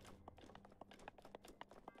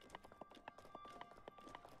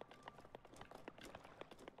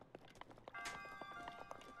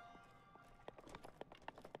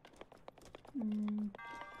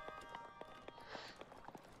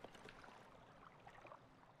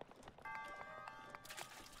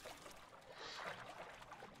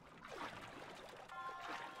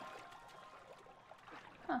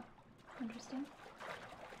 Huh. Interesting.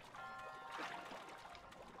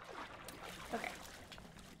 Okay.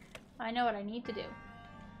 I know what I need to do.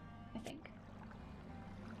 I think.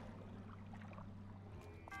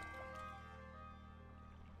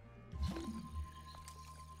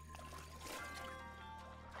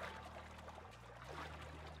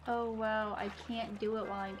 Oh wow, I can't do it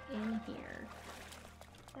while I'm in here.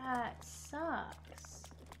 That sucks.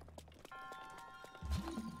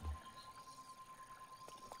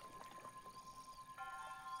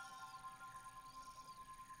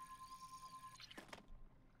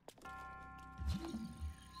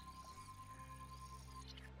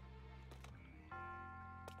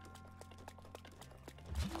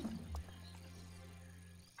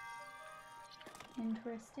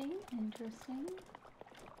 Interesting, interesting.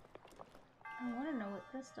 I want to know what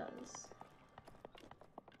this does.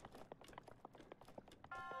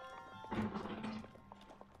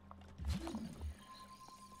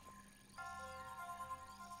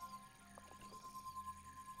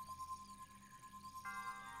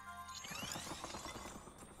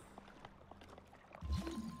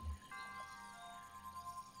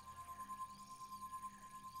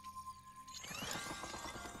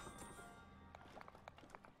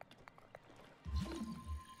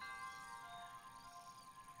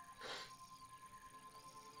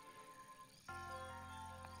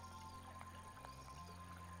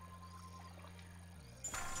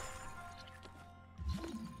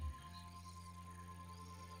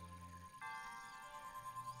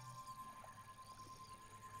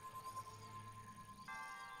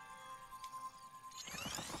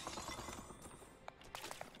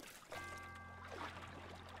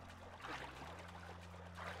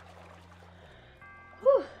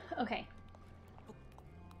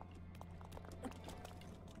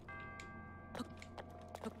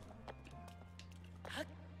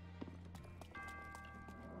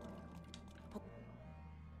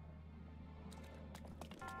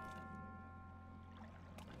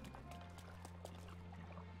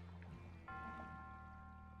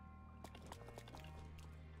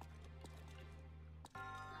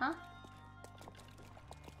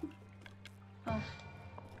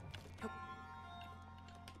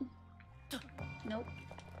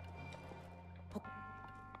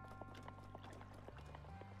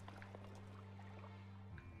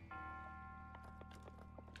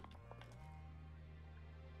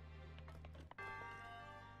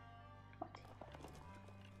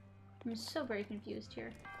 I'm so very confused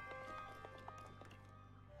here.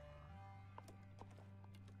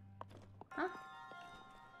 Huh?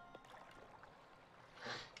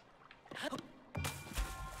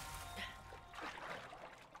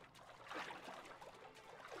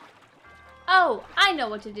 Oh, I know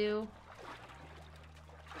what to do.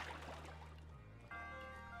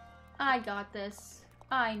 I got this.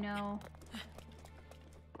 I know.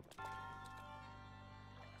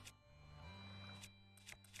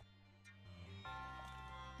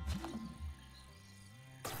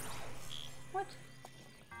 What?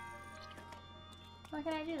 Why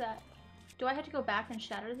can I do that? Do I have to go back and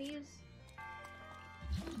shatter these?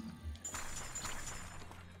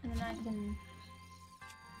 And then I can...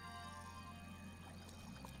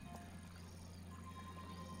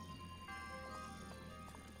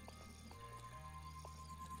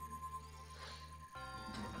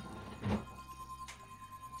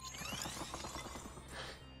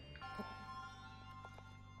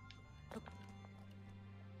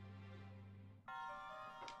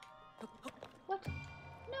 What?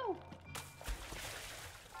 No!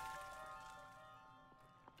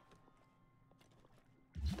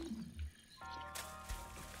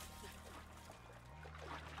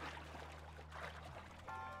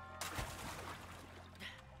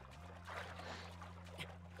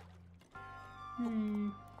 Hmm.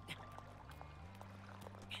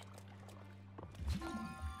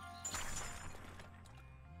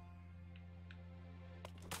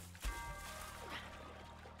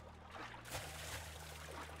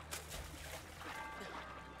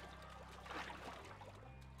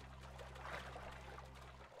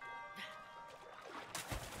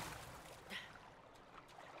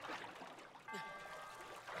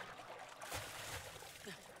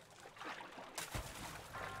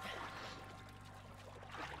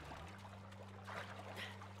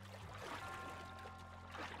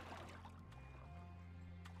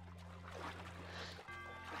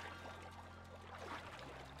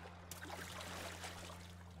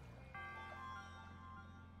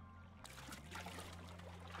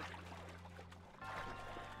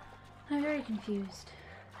 I'm very confused.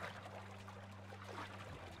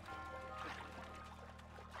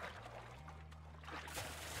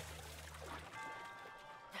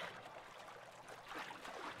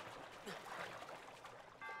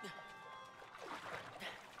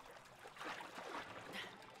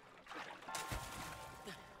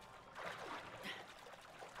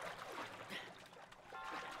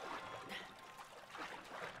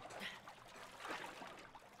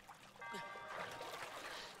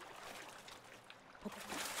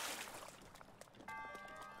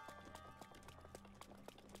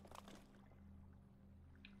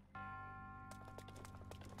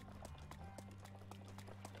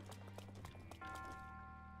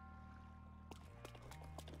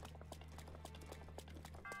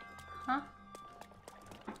 Huh?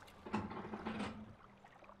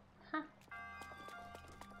 Huh?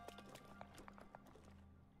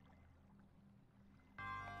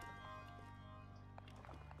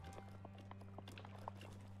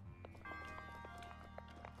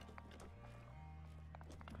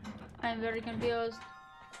 I'm very confused.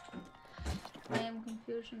 I am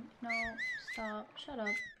confusion. No, stop. Shut up.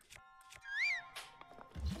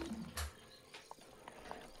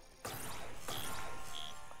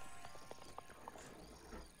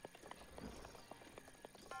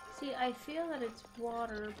 See, I feel that it's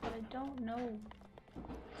water, but I don't know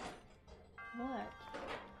what.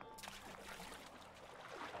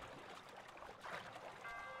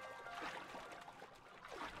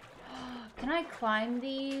 Can I climb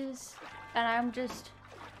these? And I'm just...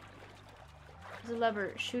 There's a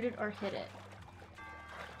lever. Shoot it or hit it.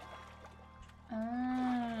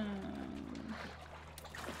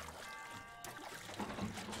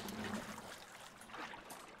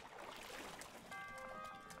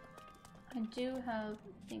 I do have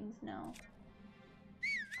things now.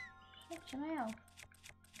 Shut my mouth.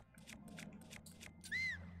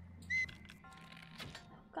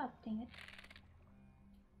 God dang it.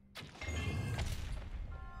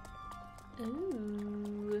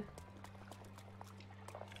 Ooh.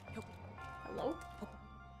 Hello?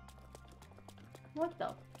 What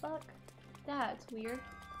the fuck? That's weird.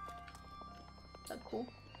 Is that cool?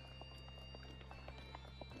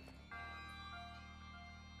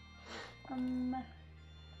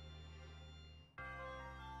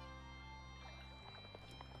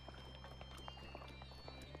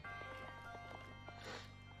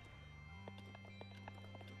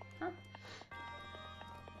 Huh?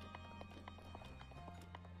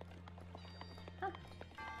 Huh?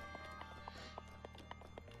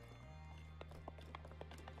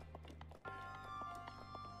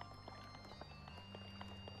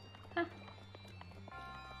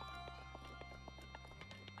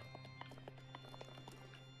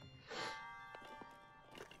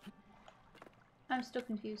 I'm still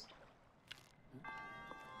confused.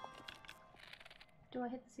 Do I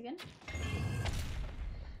hit this again?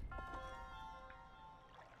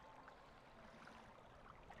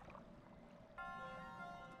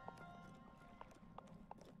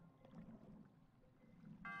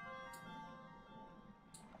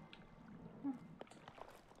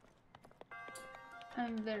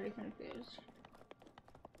 I'm very confused.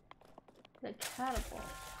 The catapult.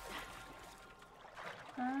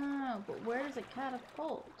 Oh, but where does it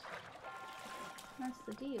catapult? That's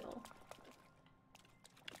the deal.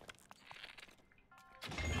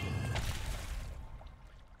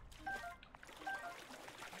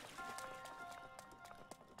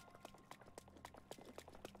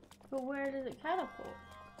 But where does it catapult?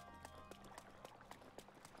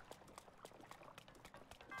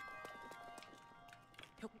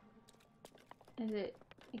 Is it?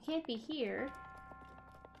 It can't be here.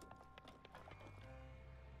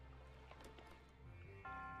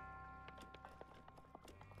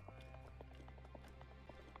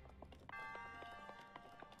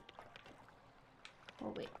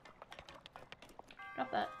 Oh wait.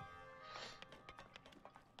 Drop that.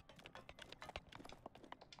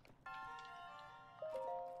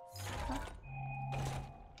 Huh?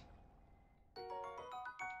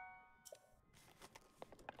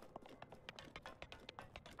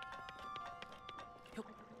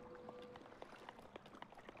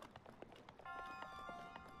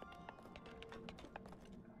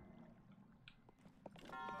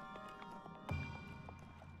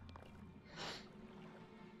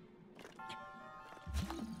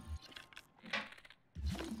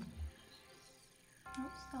 Oh,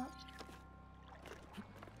 stop.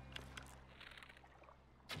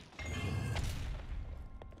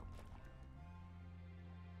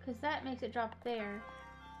 Because that makes it drop there.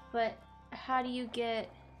 But how do you get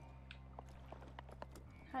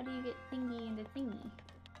thingy into thingy?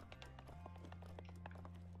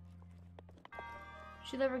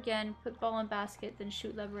 Shoot lever again, put ball in basket, then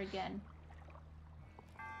shoot lever again.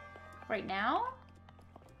 Right now?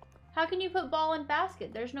 How can you put ball in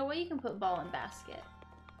basket? There's no way you can put ball in basket.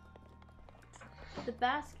 The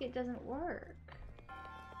basket doesn't work.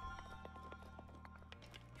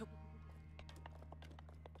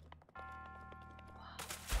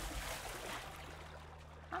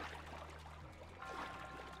 Huh?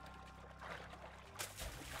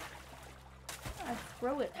 I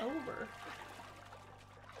throw it over.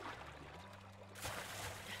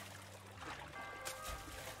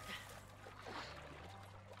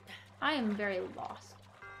 I am very lost.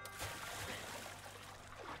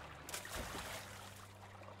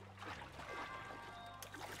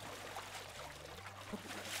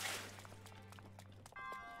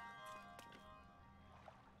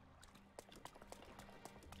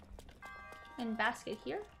 And basket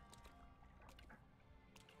here?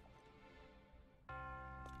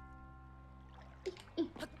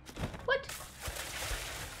 What?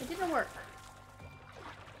 It didn't work.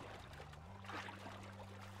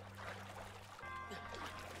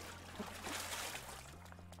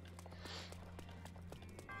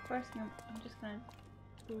 First, I'm just gonna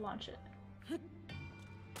launch it.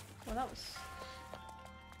 Well, that was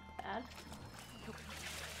bad.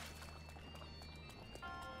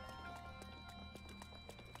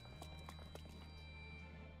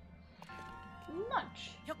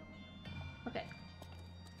 Launch. Okay.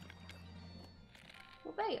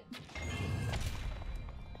 Obey him.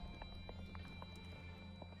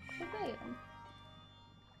 Obey him.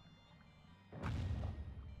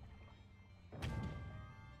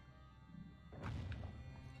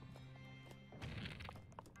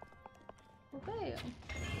 Obey him.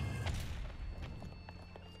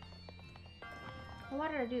 Well, why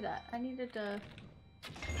did I do that? I needed to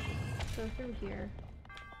go through here.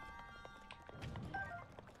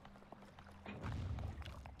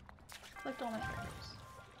 Collect all my arrows.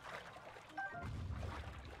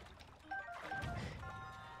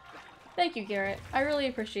 Thank you, Garrett. I really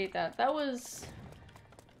appreciate that. That was...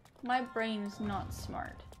 My brain's not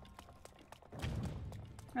smart.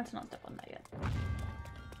 Let's not step on that yet.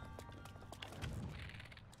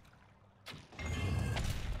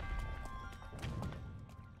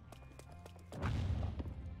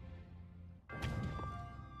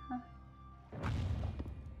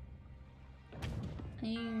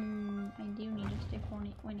 I do need to stick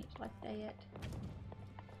when it's like that.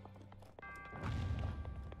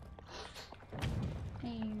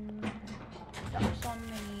 Ducks on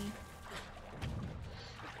me.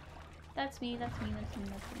 That's me, that's me, that's me,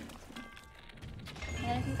 that's me, that's me. And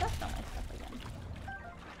then I can collect all my stuff again.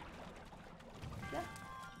 Yeah.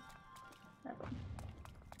 That one.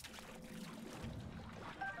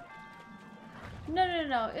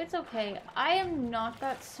 No. It's okay. I am not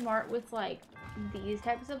that smart with, like, these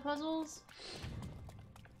types of puzzles.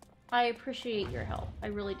 I appreciate your help. I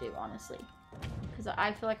really do, honestly. Because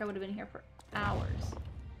I feel like I would have been here for hours.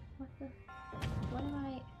 What the... What am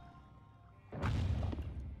I...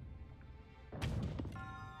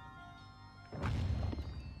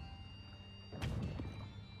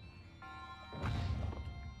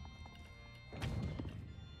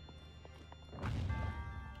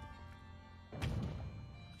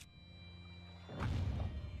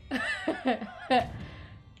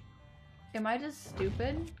 Am I just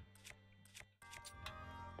stupid?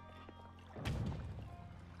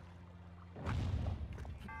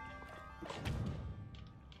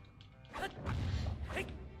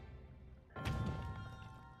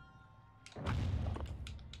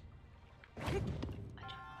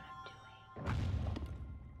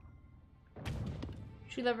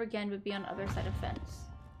 True love again would be on the other side of fence.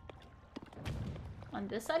 On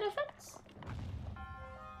this side of fence?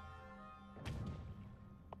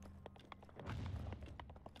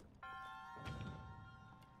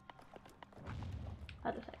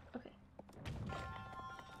 Other side, okay.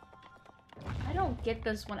 I don't get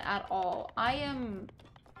this one at all. I am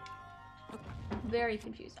very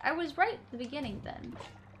confused. I was right at the beginning then.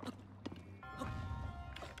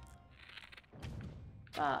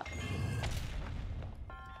 Fuck.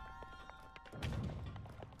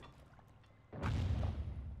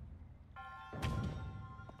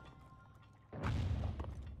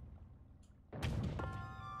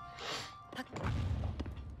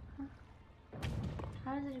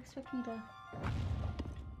 How does it expect me to...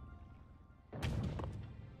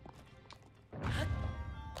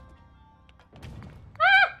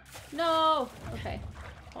 Ah! No! Okay,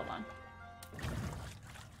 hold on.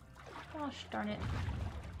 Gosh darn it.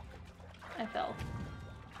 I fell.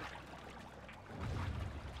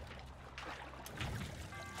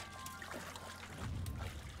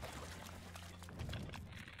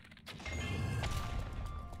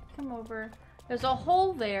 Come over. There's a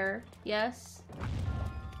hole there, yes.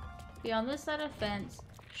 Be on this side of the fence.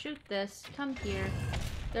 Shoot this. Come here.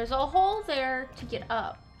 There's a hole there to get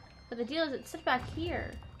up. But the deal is it's sit back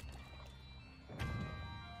here.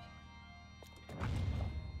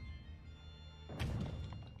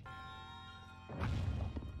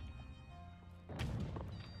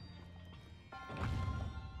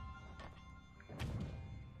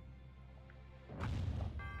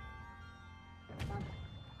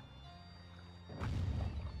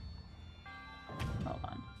 Hold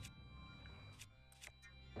on.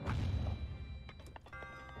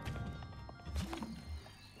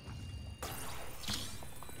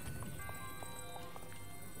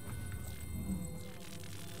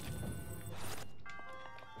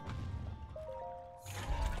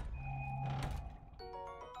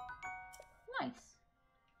 Nice.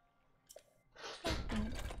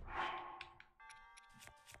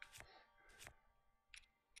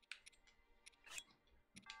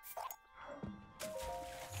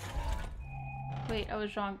 Wait, I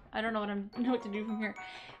was wrong. I don't know what to do from here.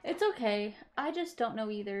 It's okay. I just don't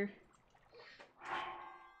know either.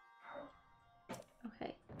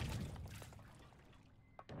 Okay.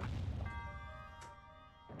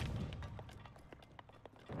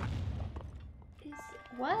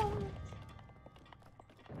 What?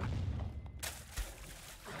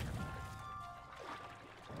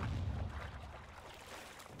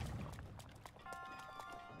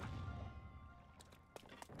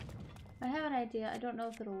 I have an idea. I don't know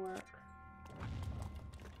if it'll work.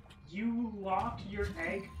 You locked your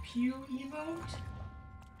egg pew emote?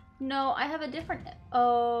 No, I have a different...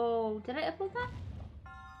 Oh, did I upload that?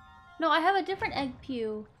 No, I have a different egg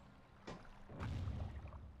pew.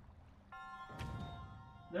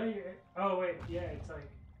 No, you're. Oh wait, yeah, it's like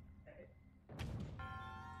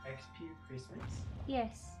XP Christmas.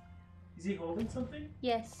 Yes. Is he holding something?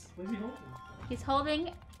 Yes. What is he holding? He's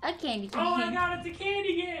holding a candy cane. Oh my god, it's a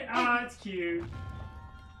candy cane! Ah, it's cute.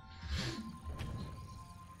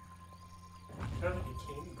 Sounds like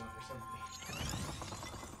a candy bar or something.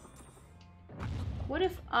 What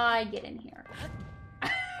if I get in here?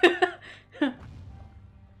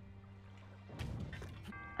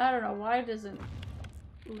 I don't know, why doesn't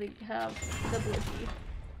Link have the Blippi?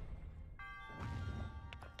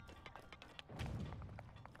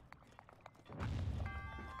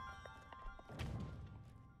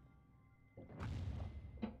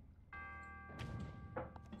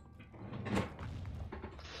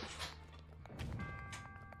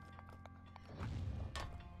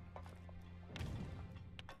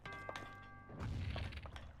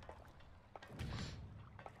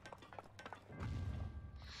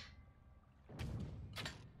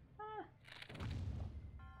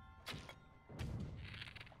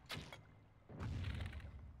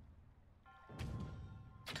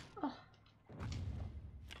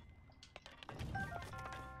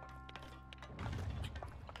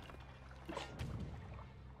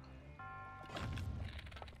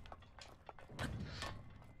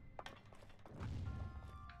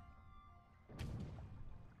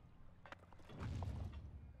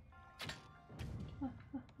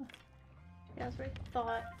 That's what I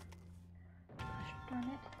thought. Gosh darn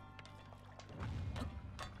it.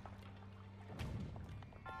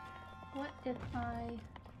 What if I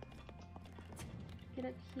get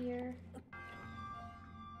up here?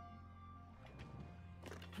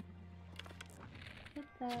 Hit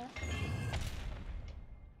that.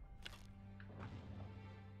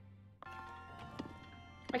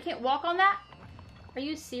 I can't walk on that? Are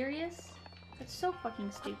you serious? That's so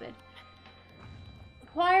fucking stupid.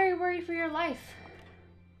 Why are you worried for your life?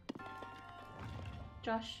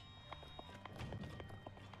 Josh.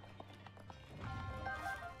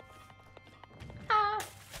 Ah!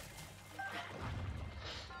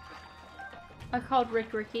 I called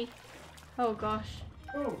Ricky. Oh gosh.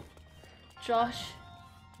 Ooh. Josh.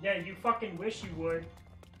 Yeah, you fucking wish you would.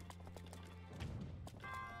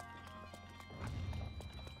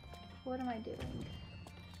 What am I doing?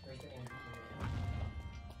 Where's the angry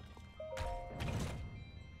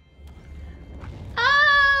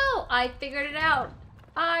Oh! I figured it out.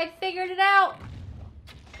 I figured it out.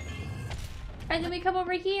 And then we come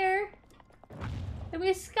over here. And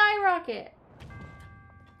we skyrocket.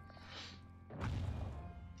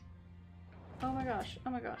 Oh my gosh. Oh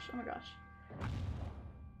my gosh. Oh my gosh.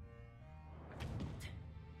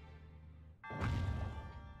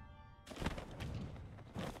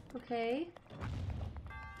 Okay.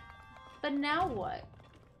 But now what?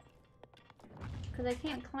 Because I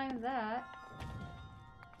can't climb that.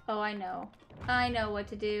 Oh, I know. I know what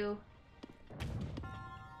to do.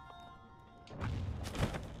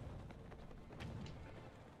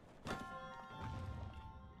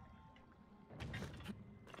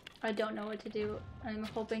 I don't know what to do. I'm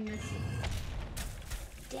hoping this...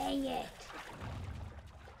 Dang it!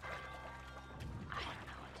 I don't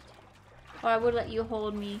know what to do. Or I would let you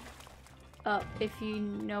hold me up if you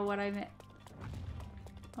know what I meant.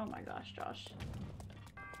 Oh my gosh, Josh.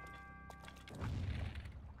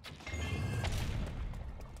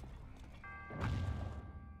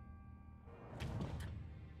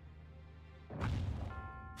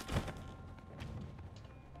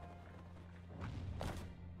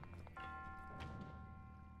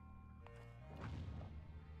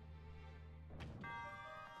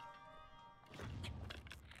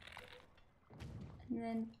 And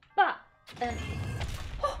then, bah! And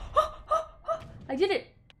I did it!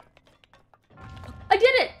 I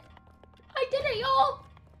did it! I did it, y'all!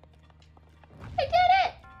 I did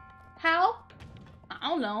it! How? I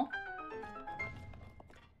don't know.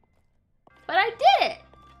 But I did it!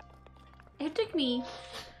 It took me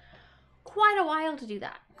quite a while to do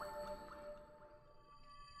that.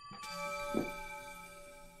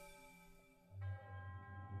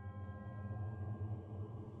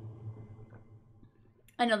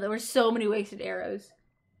 I know, there were so many wasted arrows.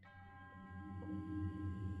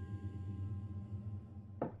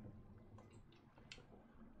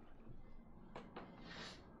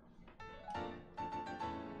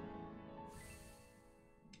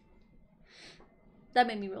 That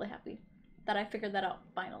made me really happy that I figured that out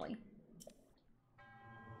finally.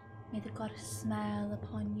 May the goddess smile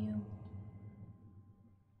upon you.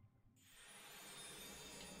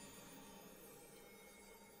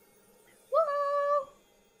 Whoa!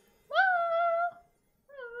 Whoa!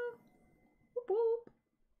 Whoop, whoop.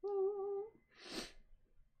 Whoa.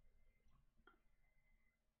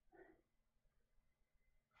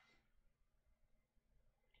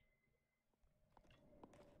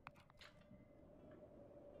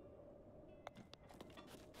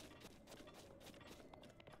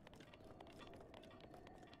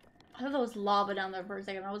 I thought there was lava down there for a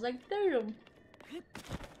second. I was like, damn.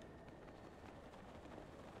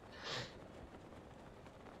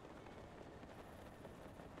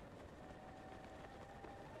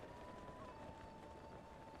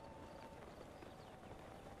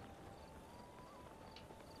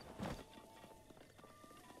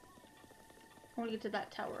 I want to get to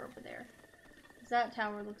that tower over there. 'Cause that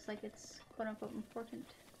tower looks like it's quote-unquote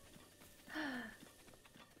important.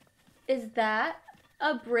 Is that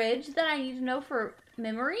a bridge that I need to know for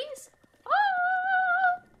memories?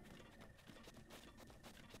 Oh!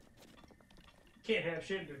 Can't have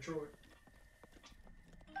shit in Detroit.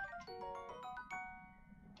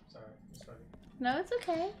 Sorry, it's funny. No, it's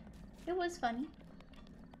okay. It was funny.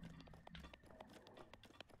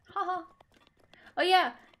 Haha. Oh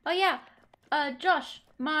yeah. Oh yeah. Josh,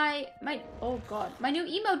 oh god, my new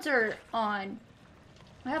emotes are on.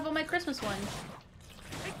 I have all my Christmas ones.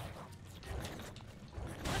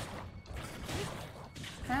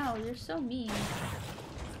 Ow, you're so mean.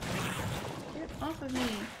 Get off of me.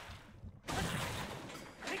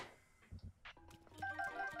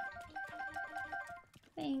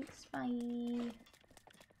 Thanks, bye.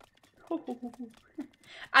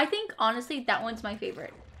 I think, honestly, that one's my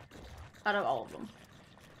favorite out of all of them.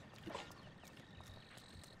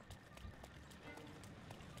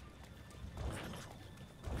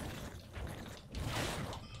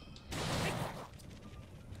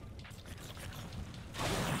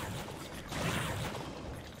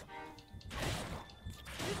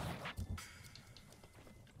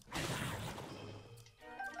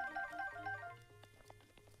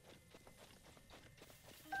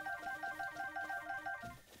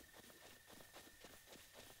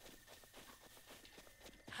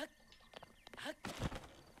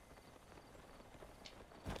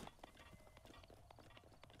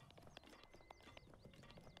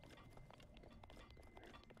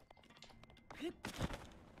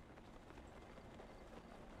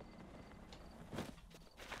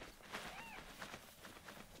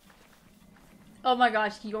 Oh my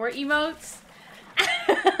gosh, your emotes?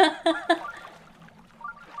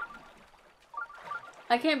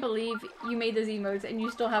 I can't believe you made those emotes and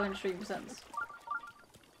you still haven't streamed since.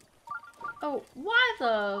 Oh, why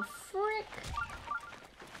the frick?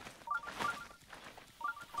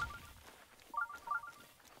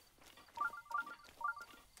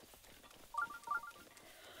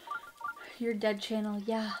 Your dead channel,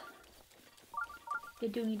 yeah. You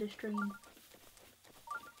do need to stream.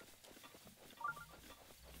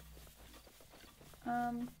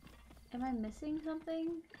 Am I missing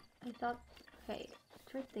something? I thought, okay,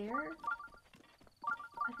 it's right there.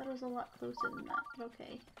 I thought it was a lot closer than that, but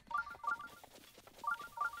okay.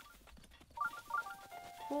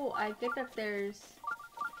 Oh, I get that there's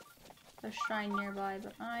a shrine nearby,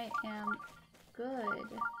 but I am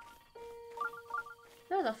good.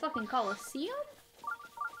 There's a fucking Colosseum?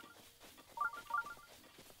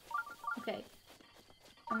 Okay.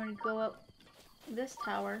 I'm gonna go up this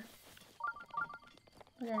tower.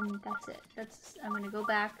 And then that's it. I'm gonna go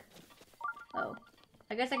back. Oh.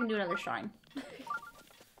 I guess I can do another shrine.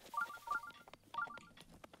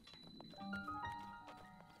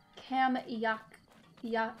 Cam Yatak?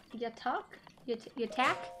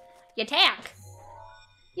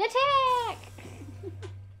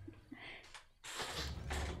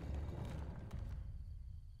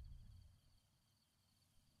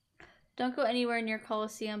 Don't go anywhere near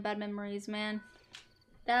Colosseum. Bad memories, man.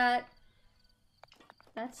 That's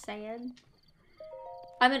sad.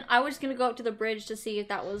 I mean, I was gonna go up to the bridge to see if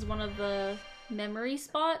that was one of the memory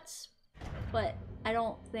spots, but I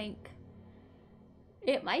don't think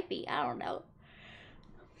it might be. I don't know.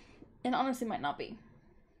 It honestly might not be.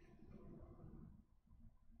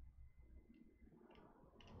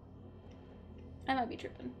 I might be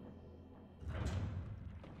tripping.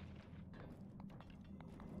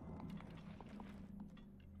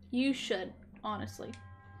 You should, honestly.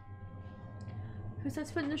 Who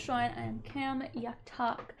sets foot in the shrine? I am Cam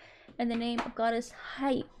Yaktak, and the name of goddess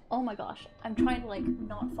Height. Oh my gosh, I'm trying to like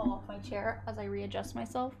not fall off my chair as I readjust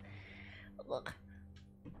myself. Look.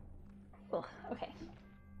 Ugh, okay.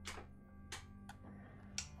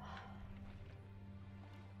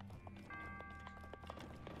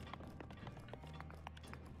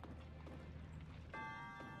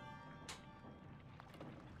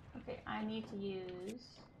 Okay, I need to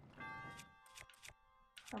use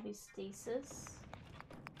probably stasis.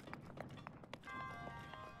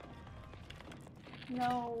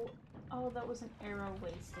 No. Oh, that was an arrow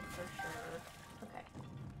wasted for sure. Okay.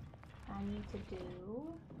 I need to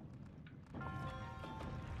do...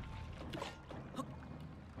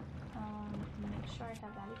 make sure I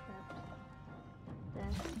have that equipped.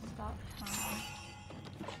 This, stop time.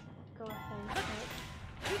 Go ahead,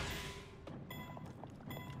 hit.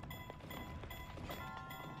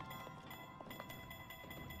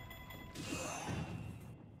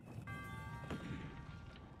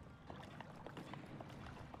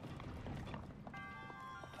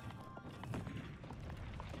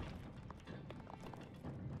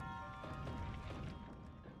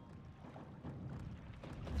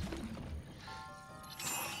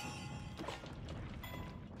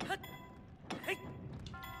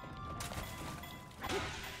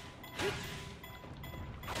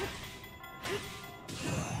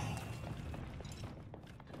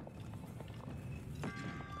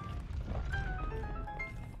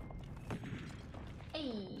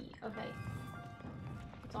 Okay.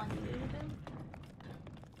 That's all I needed to do.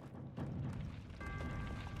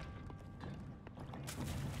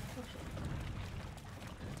 Oh shit.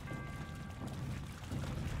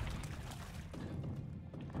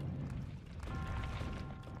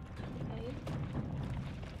 Okay.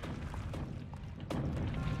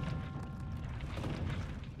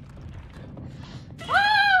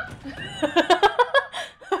 Ah!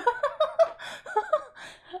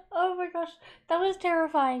 Oh my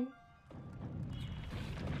terrifying.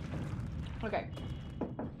 Okay.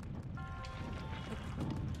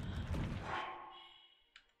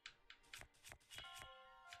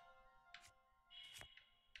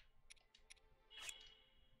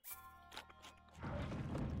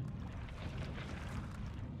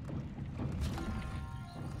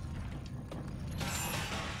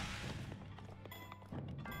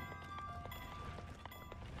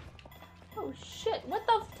 Oh shit, what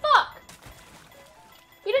the fuck?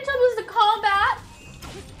 You didn't tell me this was a combat!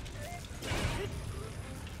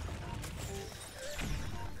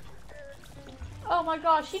 Oh my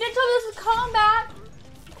gosh, you didn't tell me this was combat!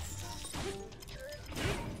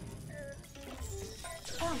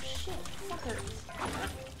 Oh shit, fucker.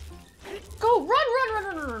 Go,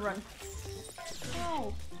 run!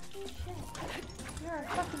 Oh, shit. You're a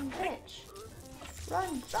fucking bitch.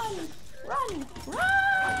 Run!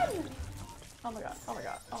 Oh my god.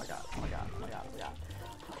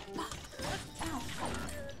 Ow.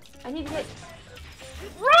 I need to hit.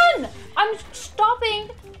 Run! I'm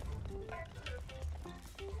stopping!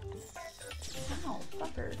 Ow,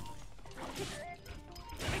 fucker.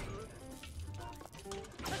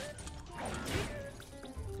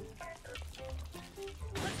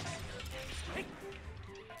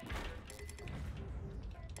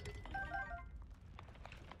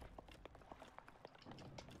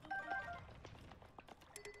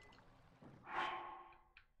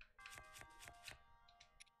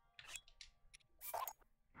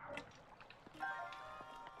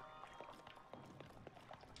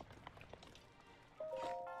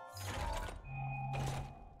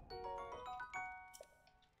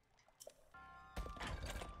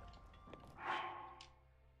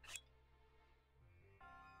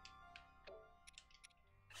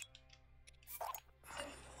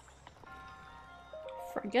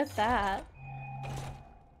 Forget that.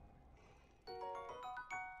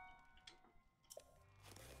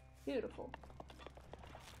 Beautiful.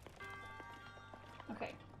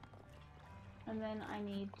 Okay. And then I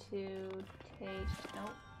need to take...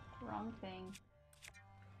 Nope. Wrong thing.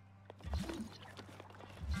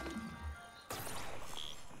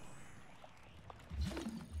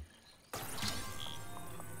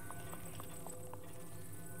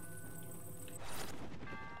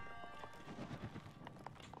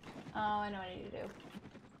 Oh, I know what I need to do.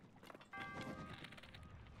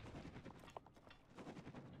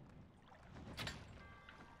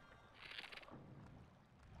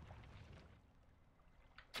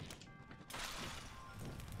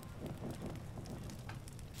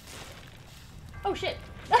 Oh shit!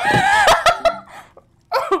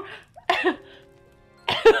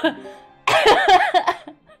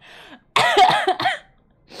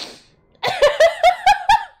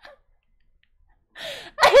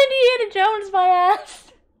 Indiana Jones my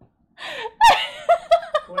ass!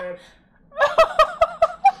 Clip.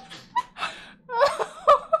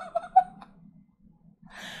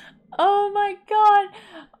 Oh my god!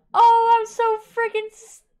 Oh, I'm so freaking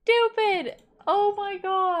stupid! Oh my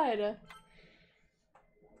god!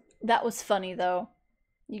 That was funny though.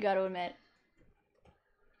 You gotta admit.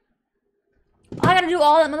 I gotta do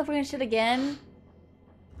all that motherfucking shit again?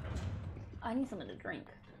 I need something to drink.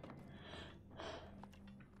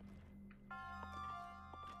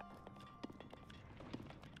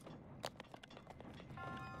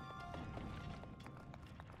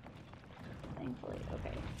 Thankfully,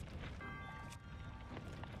 okay.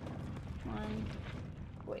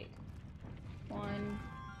 Wait.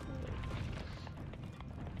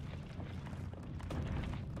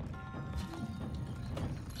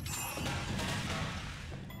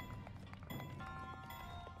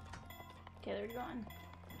 Okay, they're gone.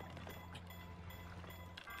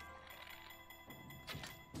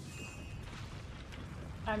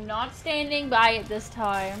 I'm not standing by it this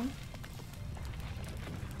time.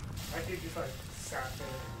 I think just like sat there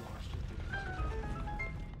and watched it.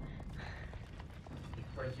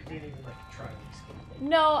 Like you didn't even like try to escape.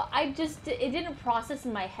 No, it didn't process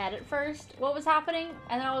in my head at first what was happening,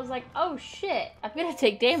 and then I was like, oh shit, I'm gonna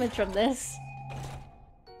take damage from this.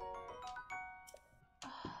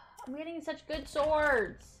 I'm getting such good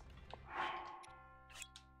swords.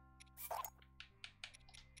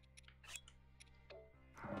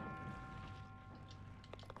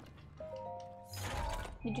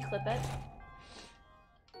 Did you clip it?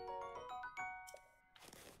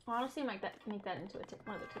 Honestly, make that into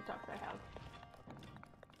one of the TikToks I have.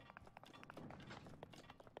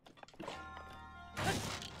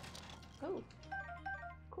 Oh,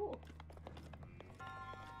 cool.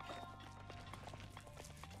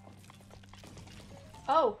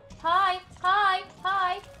 Oh, hi.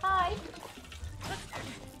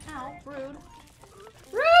 Ow, rude.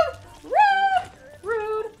 Rude!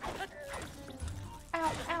 Rude!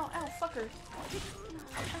 Ow, ow, ow, fuckers.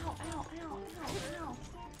 Ow, ow, ow, ow, ow.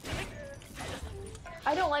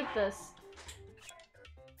 I don't like this.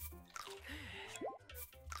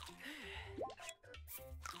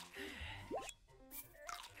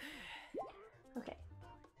 Okay.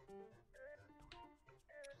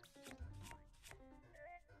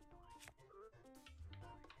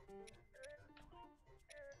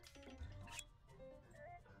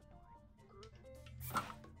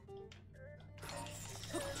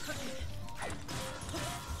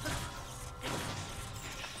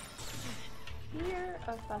 You're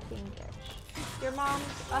a fucking bitch. Your mom's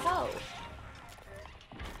a hoe.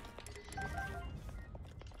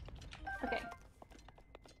 Okay.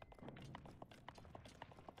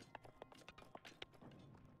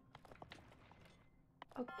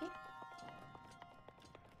 Okay.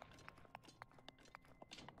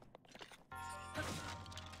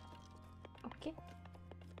 Okay.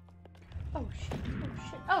 Oh shit. Oh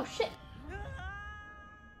shit. Oh shit.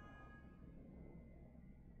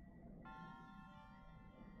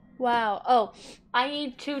 Wow. Oh, I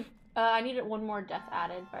need to. I needed one more death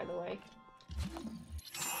added, by the way.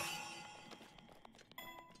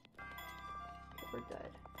 We're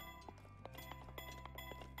good.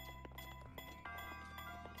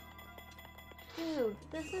 Dude,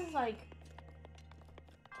 this is like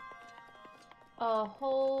a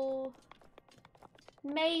whole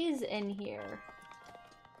maze in here.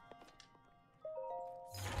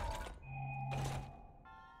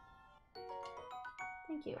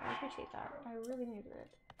 Thank you, I appreciate that. I really needed it.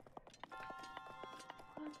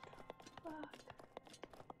 What the fuck?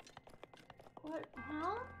 What?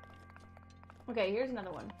 Huh? Okay, here's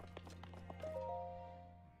another one.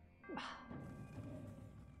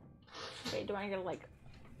 Okay, do I gotta like...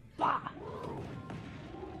 Bah!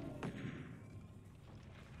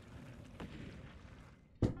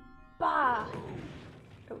 Bah!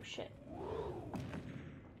 Oh shit.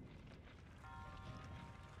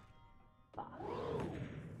 Bah.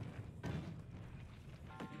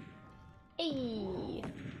 Ayy!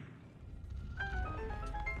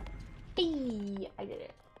 Ayy! I did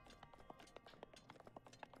it.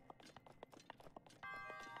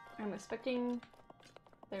 I'm expecting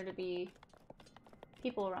there to be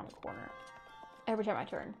people around the corner every time I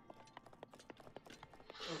turn.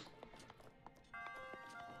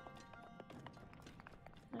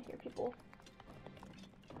 I hear people.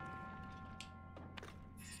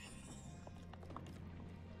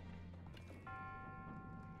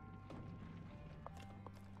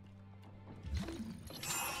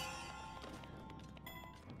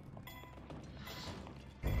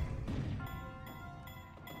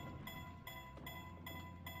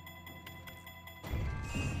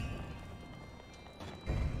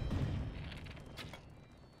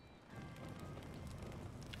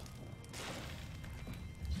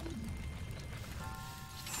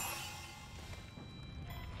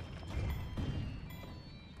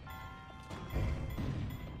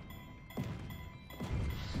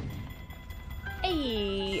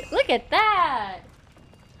 Hey, look at that!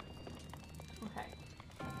 Okay.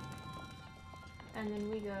 And then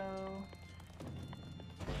we go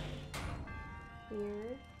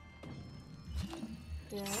here,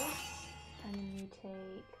 this, and then we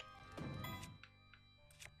take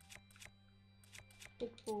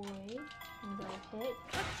big boy and go hit,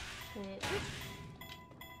 hit, hit.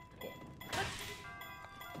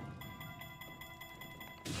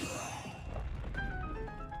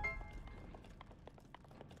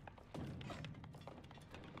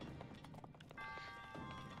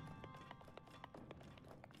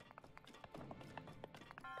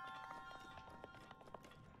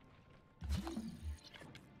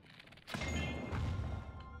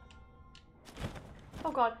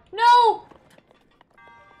 Oh god, no!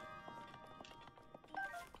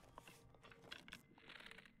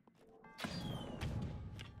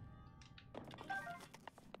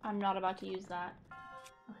 I'm not about to use that.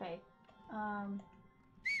 Okay.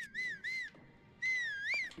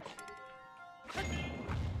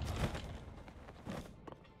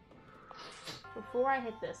 Before I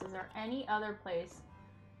hit this, is there any other place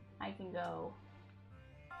I can go?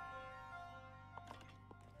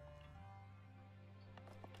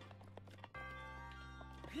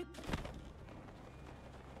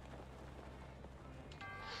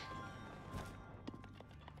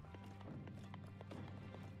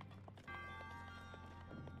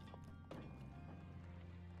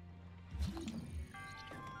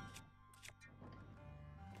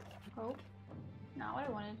 Oh, not what I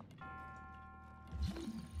wanted.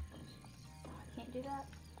 I can't do that.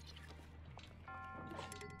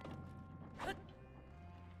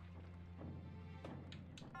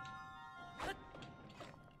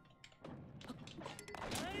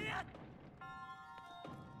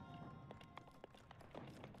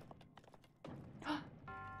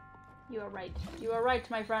 You are right. You are right,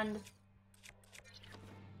 my friend.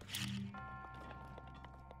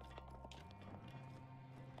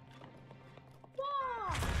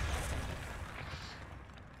 Wah!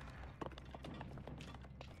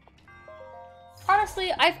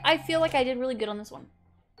 Honestly, I feel like I did really good on this one.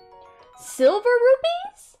 Silver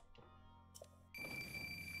rupees?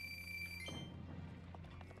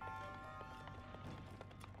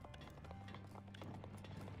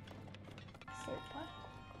 Say what?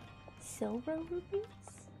 Silver rupees?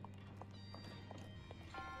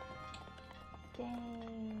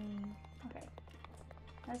 Dang. Okay.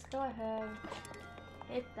 Let's go ahead.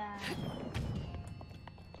 Hit that.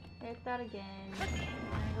 Hit that again. I'm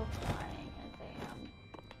gonna go flying and bam.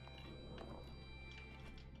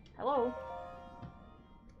 Hello?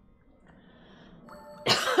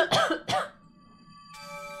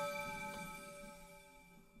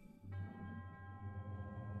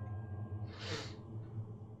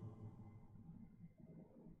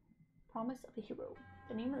 Promise of a hero.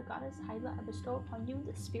 The name of the goddess Hyla, I bestow upon you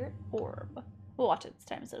the spirit orb. We'll watch it this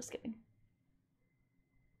time instead of skipping.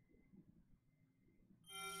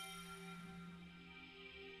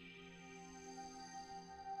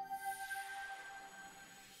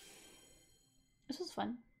 This was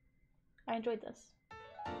fun. I enjoyed this.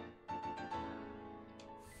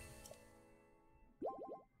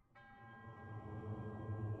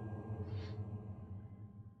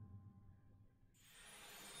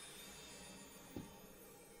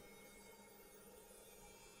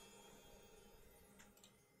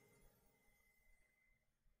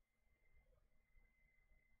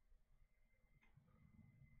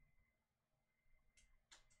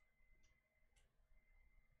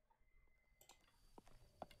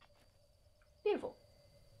 Beautiful.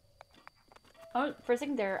 Oh, for a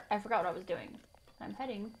second there, I forgot what I was doing. I'm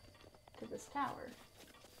heading to this tower.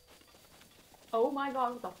 Oh my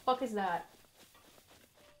god, what the fuck is that?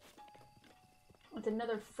 It's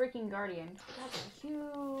another freaking guardian. That's a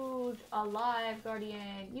huge, alive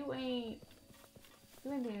guardian. You ain't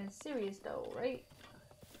being serious though, right?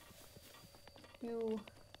 You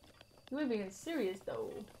ain't being serious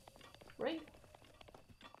though, right?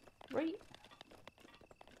 Right?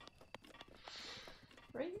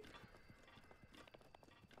 Right?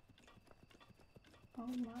 Oh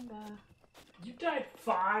my god. You died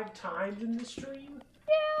 5 times in the stream?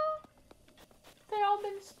 Yeah! They all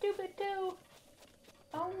been stupid too.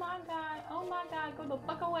 Oh my god, oh my god, go the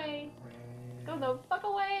fuck away. Go the fuck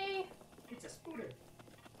away! It's a scooter.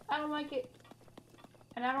 I don't like it.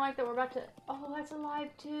 And I don't like that we're about to... Oh, that's alive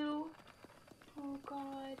too. Oh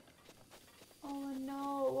god. Oh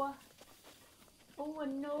no. Oh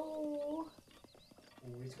no. Oh,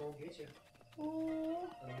 he's gonna get you. Oh.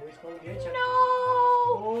 Oh, he's gonna get you. No!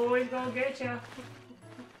 Oh, he's gonna get you.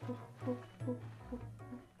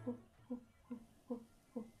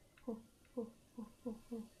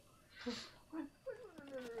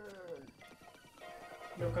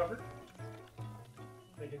 No cover?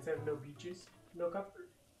 Like instead of no beaches, no cover?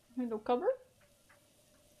 No cover?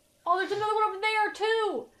 Oh, there's another one over there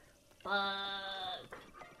too! Fuck.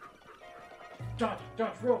 Dodge,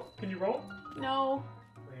 dodge, roll. Can you roll? No. Well,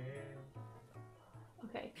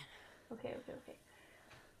 Okay. Okay.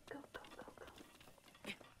 Go.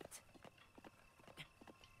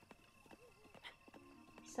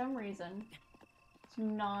 For some reason, it's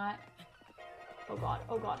not... Oh god.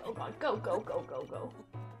 Go. I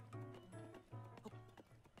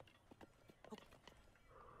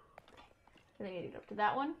think I need to get up to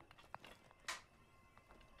that one.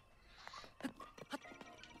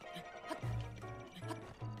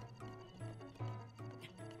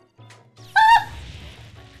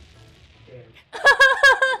 damn.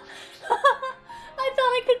 I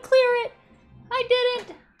thought I could clear it. I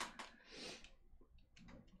didn't.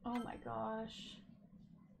 Oh my gosh.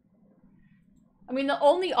 I mean, the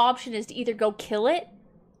only option is to either go kill it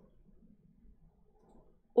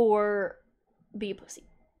or be a pussy.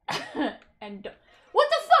 And what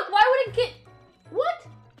the fuck? Why would it get... What?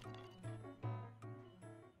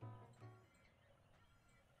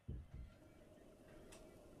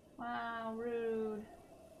 Wow, rude.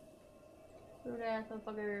 Rude ass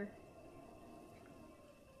motherfucker.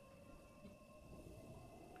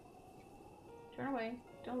 Turn away.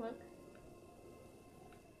 Don't look.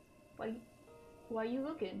 Why are you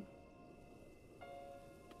looking?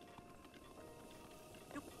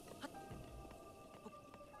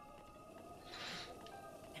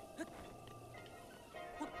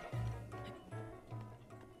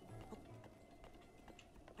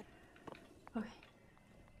 Okay.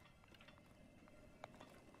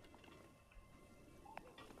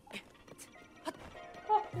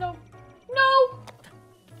 Oh, no. No!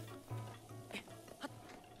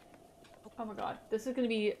 my god. This is gonna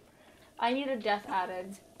be... I need a death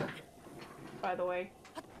added. By the way.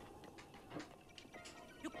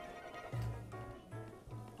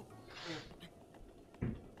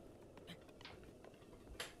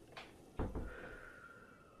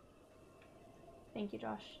 Thank you,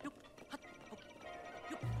 Josh.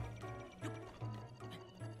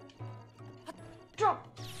 Drop!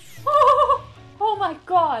 Oh, oh my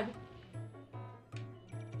god!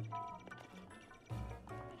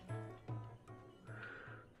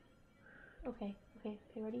 Okay,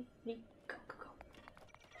 ready? Ready? Go, go, go.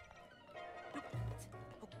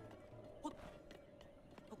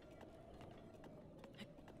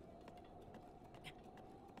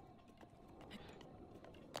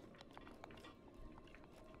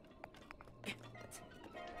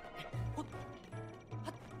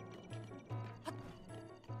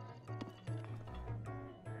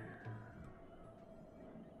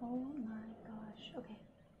 Oh my gosh, okay.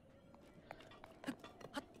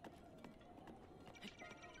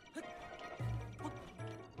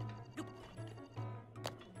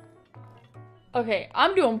 Okay,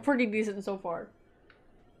 I'm doing pretty decent so far.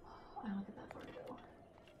 I don't get that far to go.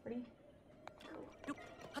 Ready? Go.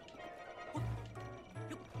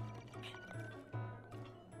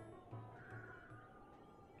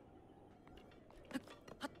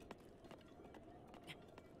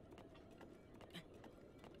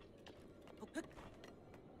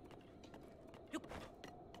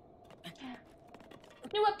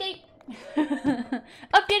 New update!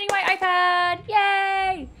 Updating my iPad!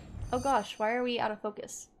 Yay! Oh gosh, why are we out of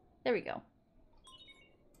focus? There we go.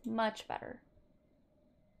 Much better.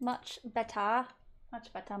 Much better.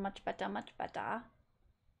 Much better, much better, much better.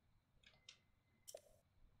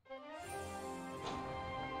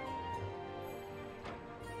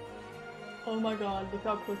 Oh my god, look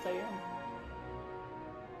how close I am.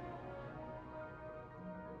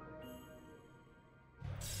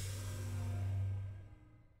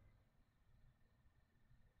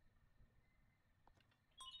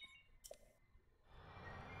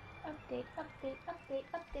 Update, update, update,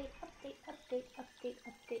 update, update, update, update,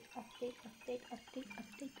 update, update, update, update,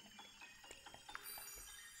 update.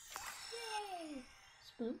 Yay!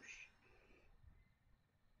 Sploosh.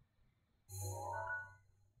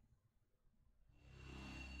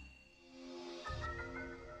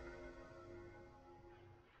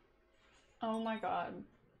 Oh my god.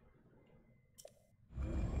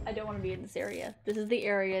 I don't want to be in this area. This is the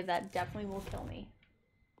area that definitely will kill me.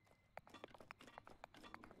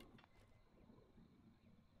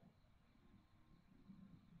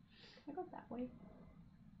 Can I go that way?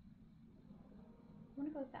 I want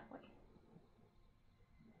to go that way.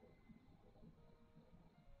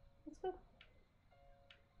 Let's go.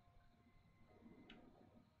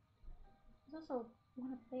 There's also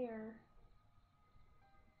one up there.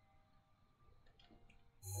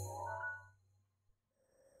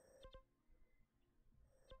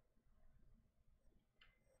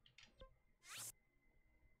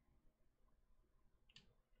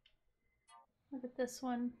 Look at this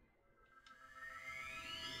one.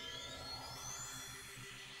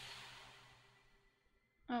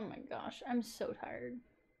 Oh my gosh, I'm so tired.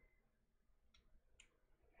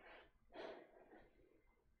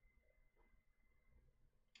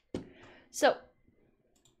 So, let's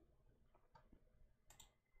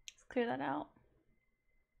clear that out.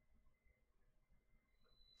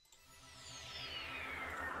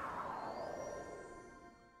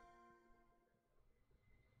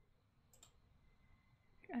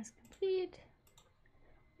 As complete.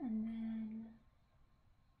 And then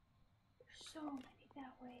there's so many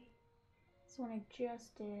that way. This one I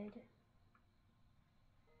just did.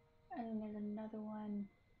 And then there's another one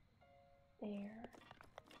there.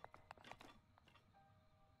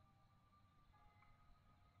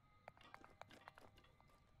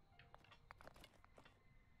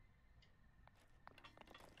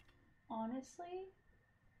 Honestly,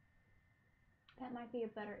 that might be a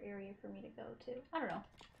better area for me to go to. I don't know.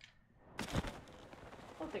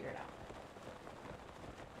 We'll figure it out.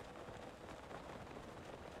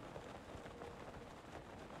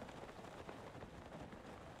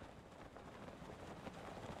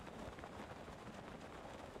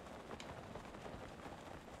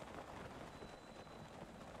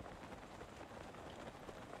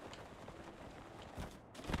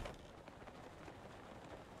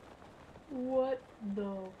 What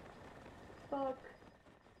the fuck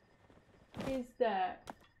is that?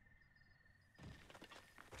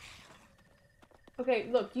 Okay,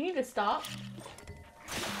 look, you need to stop.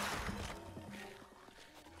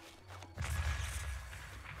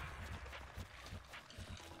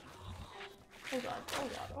 Oh god, oh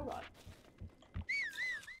god, oh god.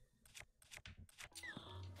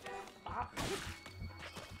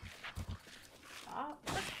 Stop.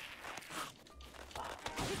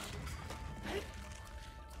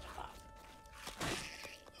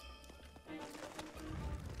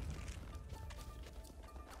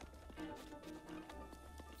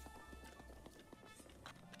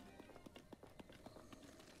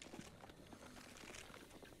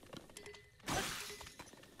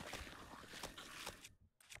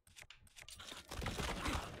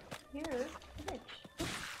 Here, bitch.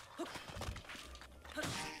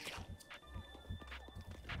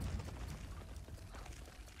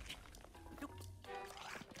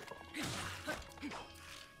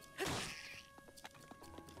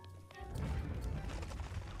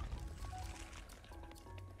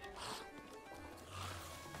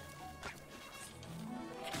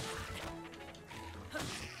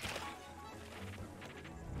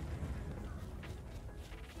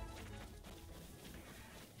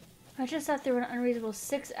 I just sat through an unreasonable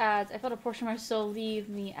 6 ads. I felt a portion of my soul leave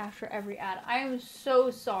me after every ad. I am so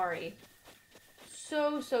sorry.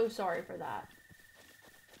 So sorry for that.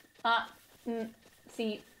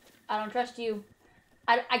 See, I don't trust you.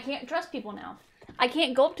 I can't trust people now. I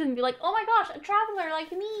can't go up to them and be like, oh my gosh, a traveler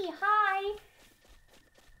like me, hi.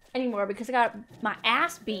 Anymore because I got my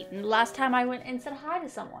ass beaten the last time I went and said hi to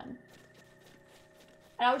someone.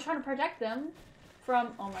 And I was trying to protect them from,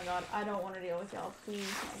 oh my god, I don't want to deal with y'all, please,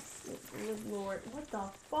 my lord. What the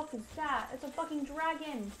fuck is that? It's a fucking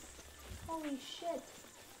dragon. Holy shit.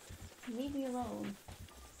 Leave me alone.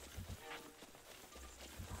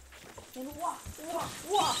 And walk.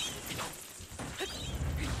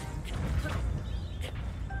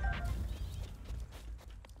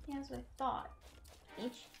 Yeah, that's what I thought.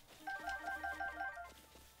 Each.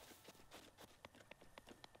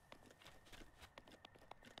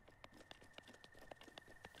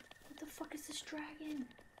 What the fuck is this dragon?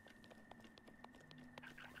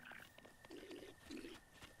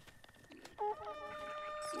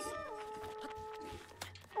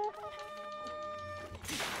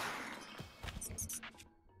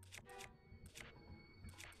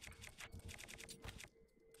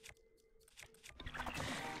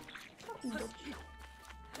 Fucking bitch.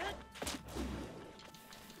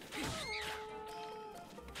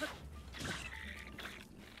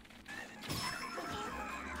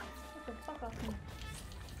 Get the fuck off me.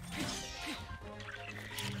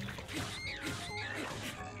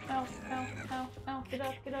 Ow. Get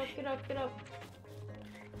up.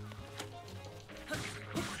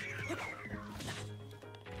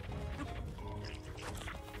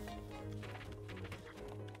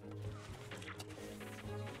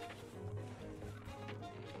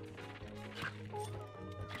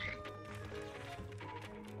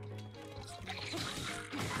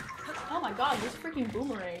 Oh my god, this freaking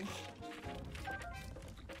boomerang.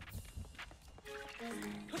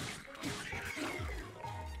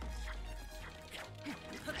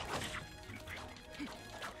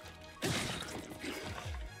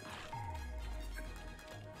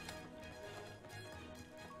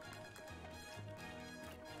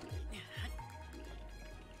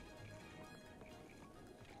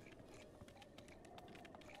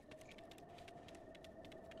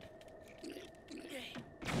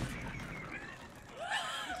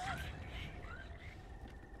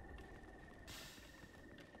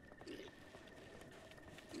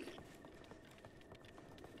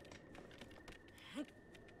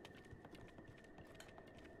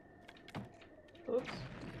 Oops.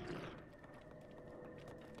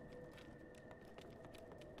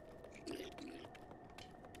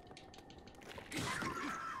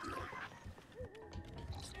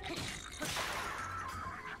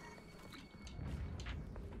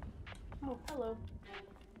 Oh, hello.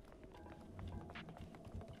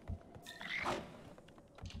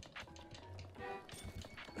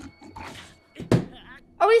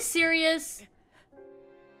 Are we serious?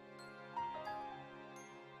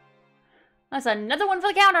 That's another one for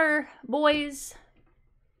the counter, boys.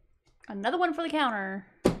 Another one for the counter.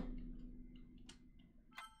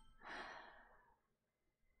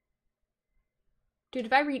 Dude,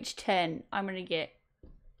 if I reach 10, I'm gonna get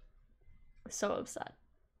so upset.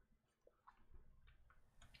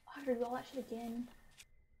 I have to do all that shit again.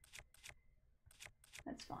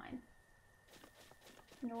 That's fine.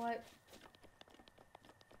 You know what?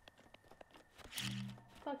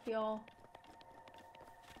 Fuck y'all.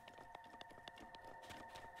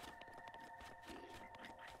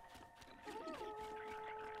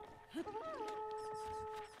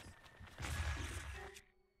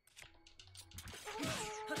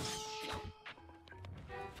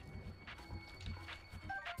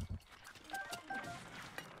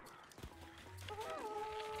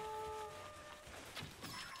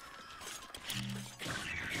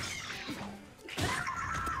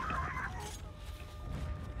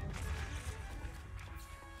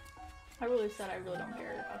 I really said I really don't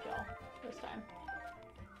care about y'all this time.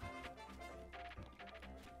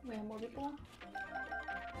 We have more people?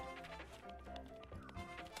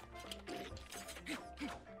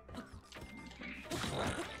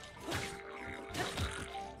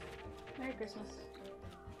 Merry Christmas.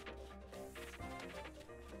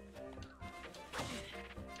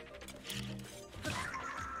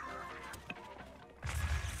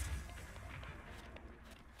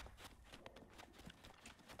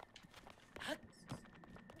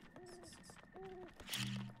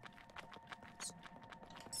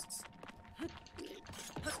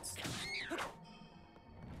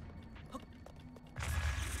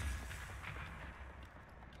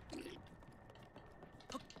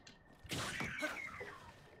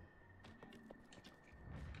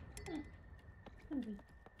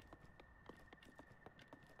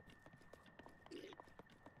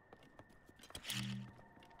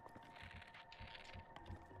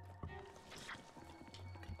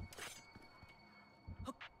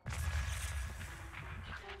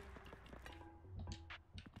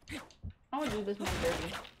 I want to do this more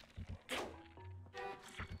dirty.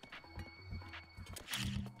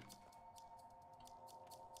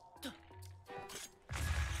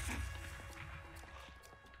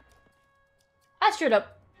 I straight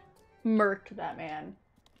up murked that man.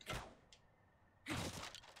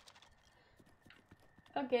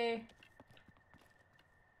 Okay.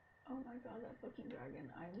 Oh my god, that fucking dragon.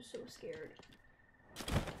 I'm so scared.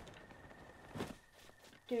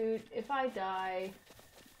 Dude, if I die...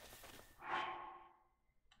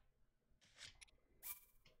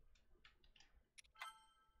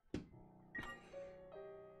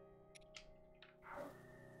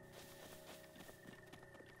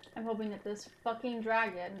 I'm hoping that this fucking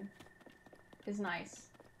dragon is nice.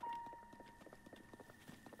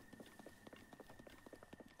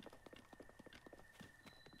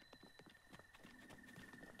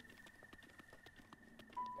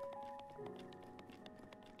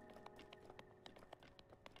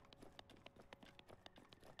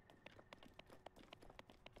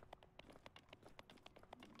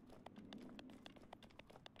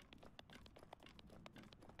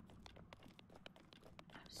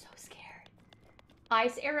 So scared.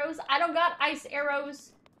 Ice arrows? I don't got ice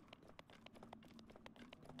arrows.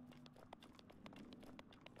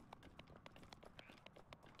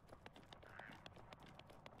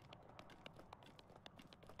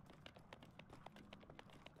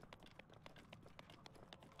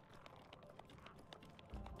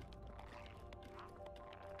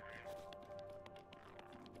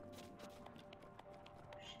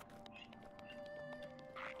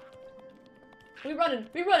 We running,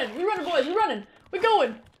 boys, we running. We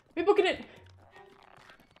going. We booking it.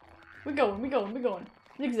 We going.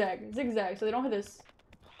 Zigzag, zigzag, so they don't hit us.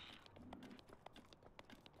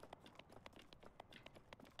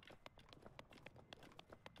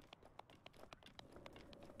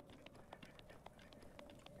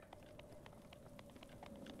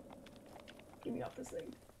 Get me off this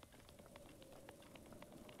thing.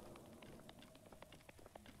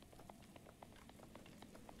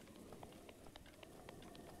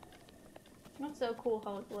 Not so cool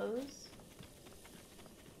how it glows.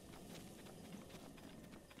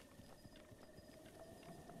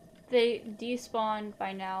 They despawned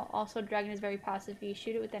by now. Also, dragon is very passive. If you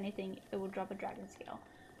shoot it with anything, it will drop a dragon scale.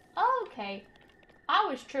 Oh, okay. I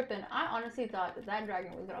was tripping. I honestly thought that that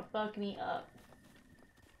dragon was gonna fuck me up.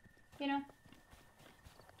 You know?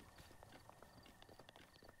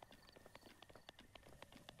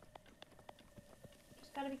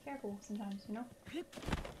 Just gotta be careful sometimes, you know?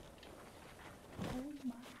 Oh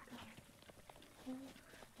my god.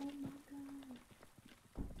 Oh my god.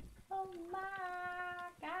 Oh my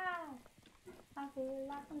god. I feel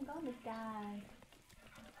like I'm gonna die.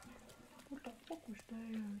 What the fuck was that?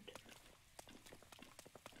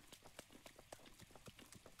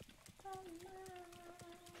 Oh my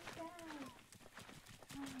god.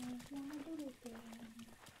 I wanna do this again.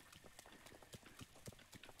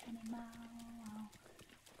 Animal.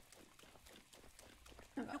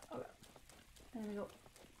 Okay. There we go.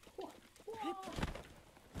 Whoa.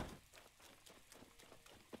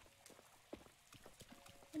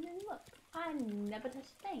 And then look, I never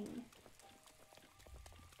touched a thing.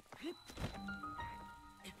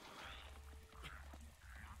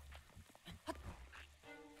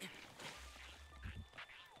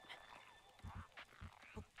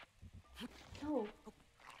 Oh.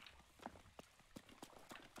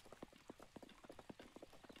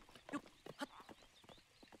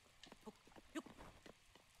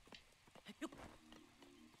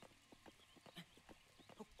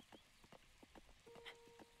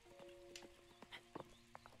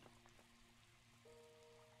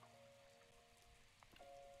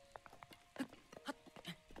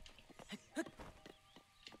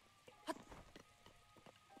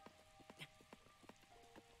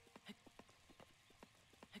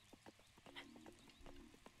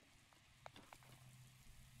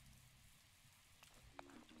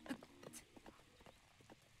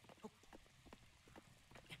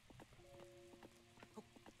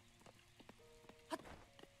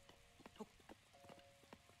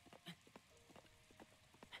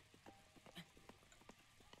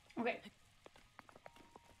 Okay.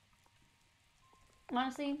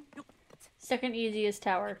 Honestly, second easiest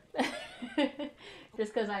tower.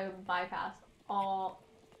 Just because I bypassed all...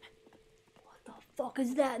 What the fuck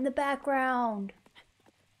is that in the background?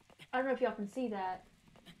 I don't know if y'all can see that.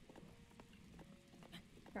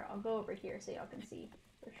 Here, I'll go over here so y'all can see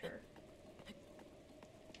for sure.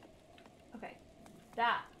 Okay.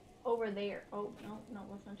 That over there. Oh, no,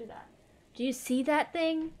 let's not do that. Do you see that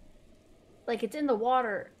thing? Like, it's in the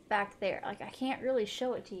water back there. Like, I can't really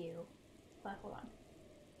show it to you. But, hold on.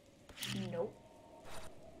 Nope.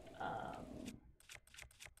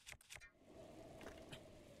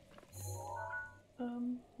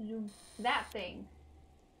 Zoom. That thing.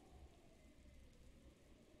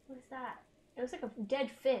 What is that? It looks like a dead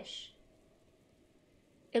fish.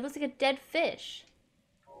 It looks like a dead fish.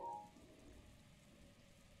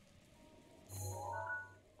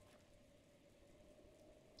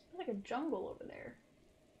 It's like a jungle over there.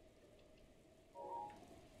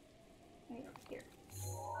 Here.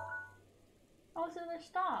 Oh, so there's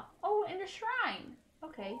stop. Oh, in the shrine.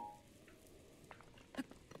 Okay.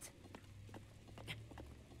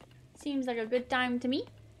 Seems like a good time to me.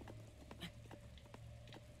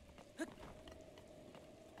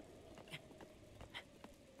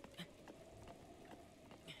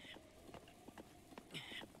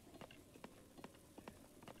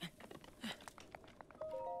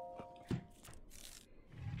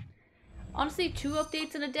 Honestly, 2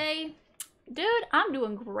 updates in a day. Dude, I'm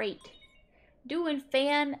doing great. Doing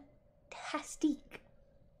fantastic.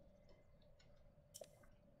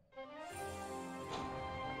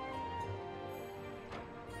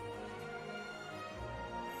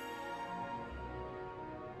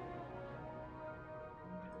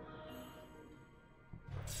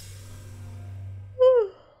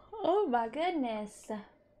 Oh my goodness.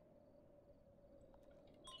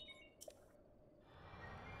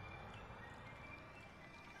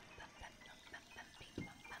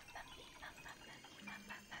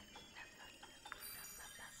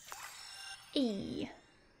 E.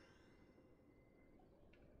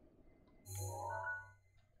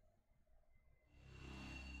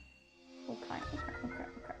 Okay.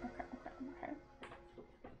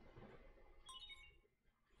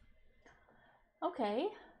 Okay.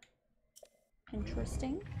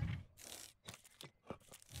 Interesting.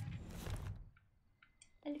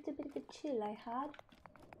 A little bit of a chill I had.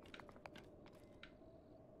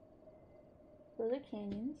 Those are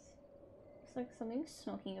canyons. Looks like something's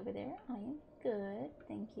smoking over there. I am good,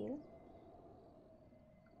 thank you.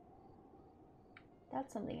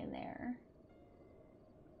 That's something in there.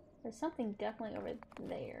 There's something definitely over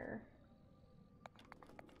there.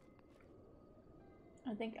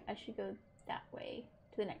 I think I should go that way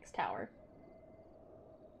to the next tower.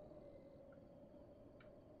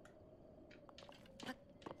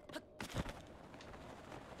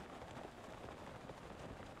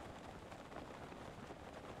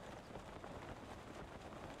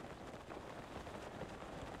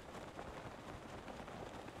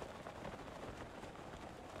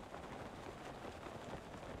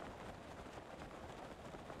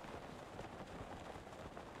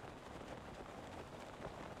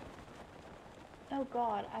 Oh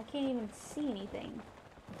god, I can't even see anything.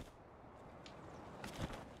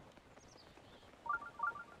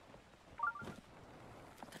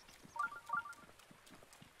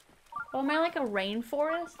 Oh, am I like a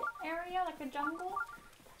rainforest area? Like a jungle?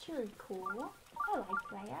 That's really cool. I like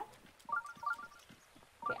that.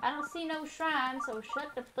 Okay, I don't see no shrine, so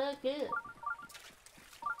shut the fuck up.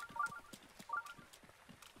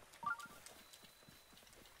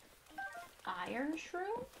 Iron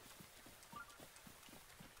shroom?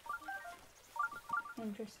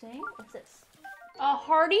 Interesting. What's this? A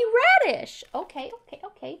hardy radish! Okay.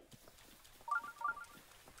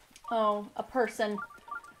 Oh, a person.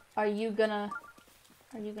 Are you gonna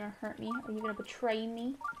hurt me? Are you gonna betray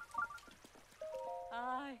me?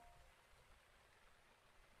 Aye.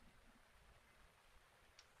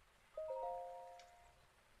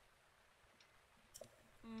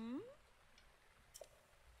 Hmm?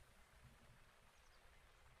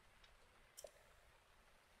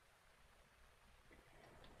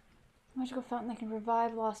 Magical fountain that can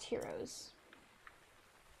revive lost heroes.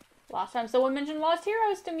 Last time someone mentioned lost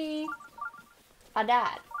heroes to me, I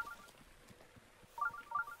died.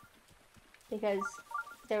 Because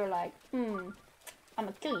they were like, I'm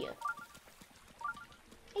gonna kill you.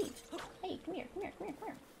 Hey, come here.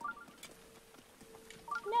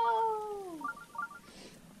 No!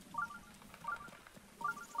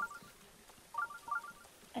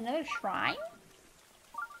 Another shrine?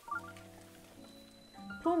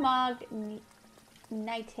 Pumag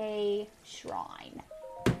Nite Shrine.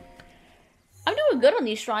 doing good on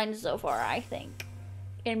these shrines so far, I think.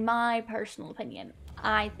 In my personal opinion,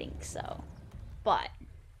 I think so. But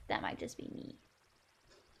that might just be me.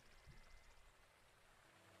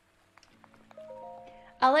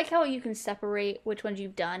 I like how you can separate which ones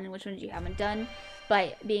you've done and which ones you haven't done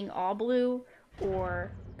by being all blue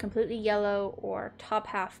or completely yellow, or top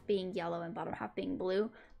half being yellow and bottom half being blue.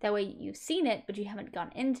 That way you've seen it, but you haven't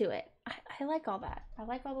gone into it. I like all that. I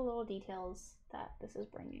like all the little details that this is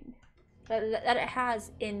bringing. That it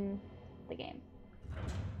has in the game.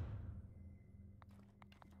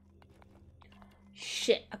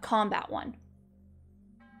 Shit, a combat one.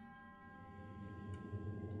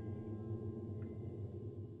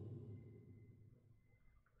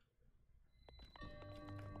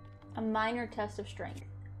 A minor test of strength.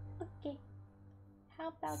 Okay. How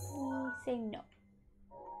about we say no?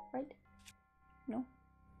 Right? No?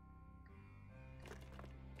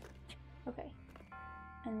 Okay.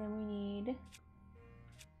 And then we need...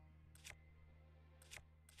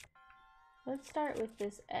 Let's start with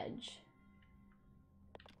this edge.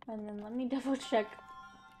 And then let me double check.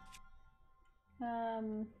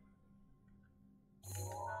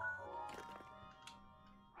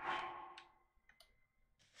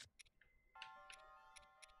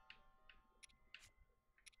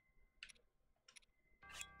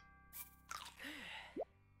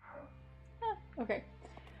 Okay.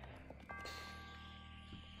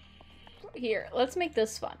 Here, let's make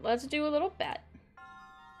this fun. Let's do a little bet.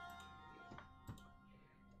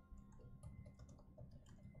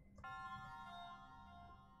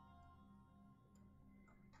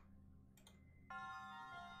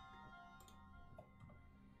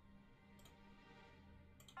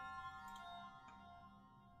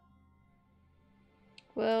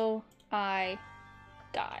 Will I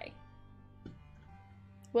die?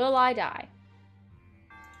 Will I die?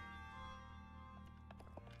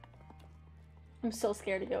 I'm so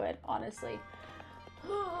scared to go in, honestly.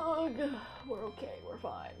 Oh, we're okay. We're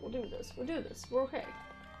fine. We'll do this. We'll do this. We're okay.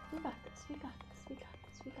 We got this. We got this. We got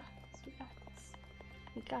this. We got this. We got this.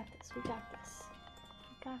 We got this. We got this.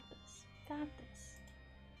 We got this. We got this.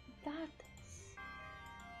 We got this.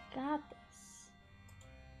 We got this.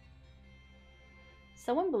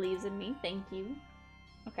 Someone believes in me. Thank you.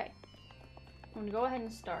 Okay. I'm gonna go ahead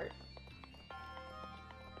and start.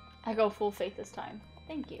 I go full faith this time.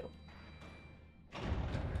 Thank you.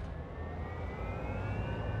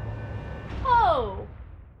 Oh!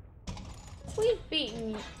 We've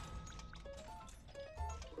beaten...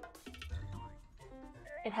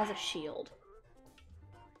 It has a shield.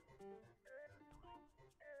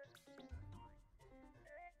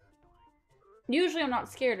 Usually I'm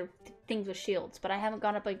not scared of things with shields, but I haven't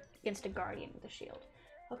gone up against a guardian with a shield.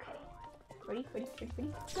 Okay. Ready? Ready? Ready?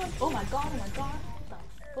 Ready? Go. Oh my god, oh my god.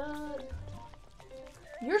 What the fuck?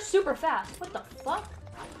 You're super fast. What the fuck?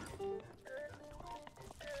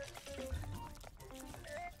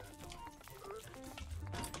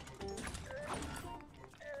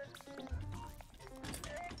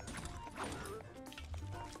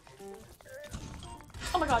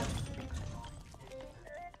 Oh my god.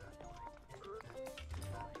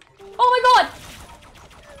 Oh my god!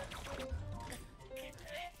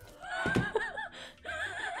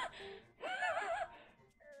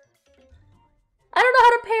 I don't know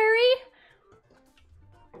how to parry.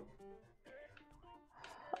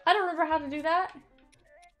 I don't remember how to do that.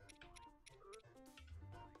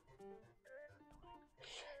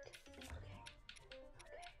 Shit.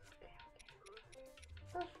 Okay.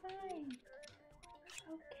 We're fine.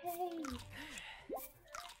 Okay.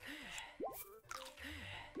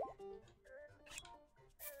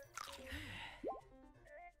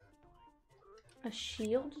 A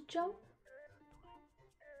shield jump?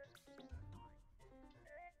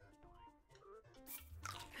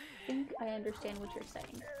 I think I understand what you're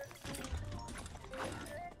saying.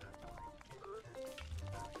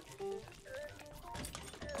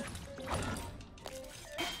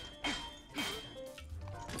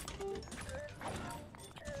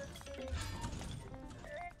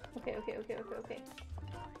 Okay, okay, okay, okay, okay.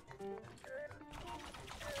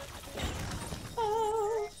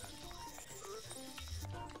 Oh.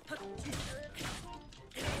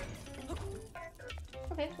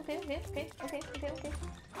 Okay, okay, okay, okay, okay, okay, okay.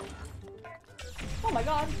 Oh my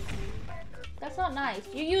god. That's not nice.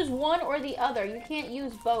 You use one or the other. You can't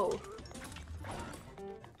use both.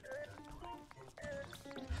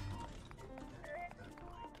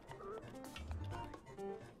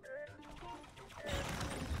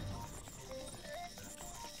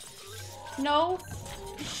 No.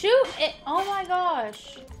 Shoot it. Oh my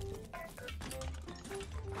gosh.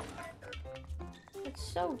 It's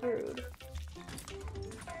so rude.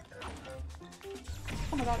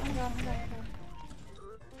 Oh my god, oh my god, oh my god, oh my god.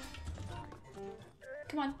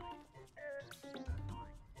 Come on.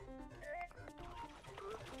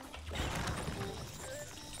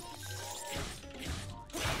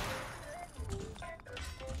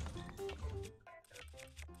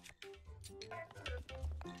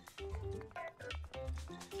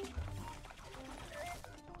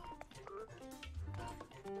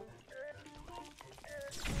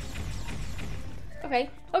 Okay,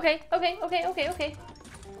 okay, okay, okay, okay, okay.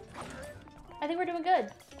 I think we're doing good.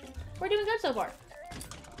 We're doing good so far.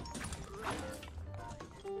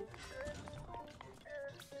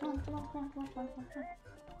 Come on, come on, come on, come on, come on, come on.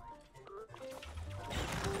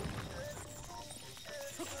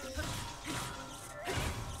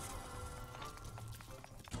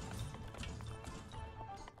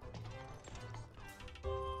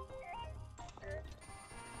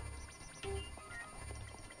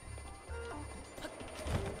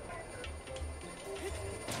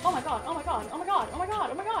 Oh my god, oh my god, oh my god, oh my god,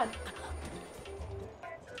 oh my god!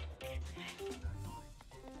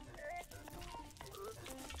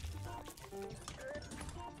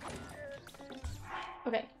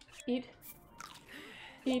 Okay, eat.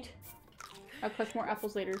 Eat. I'll collect more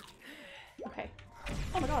apples later. Okay.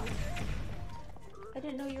 Oh my god! I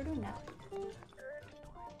didn't know you were doing that.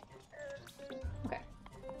 Okay.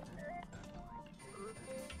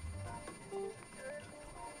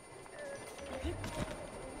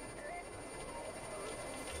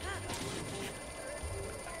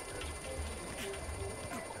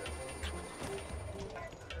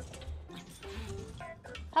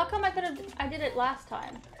 How come I did it last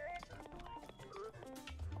time?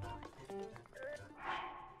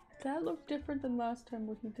 That looked different than last time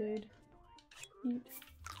what he did. Eat.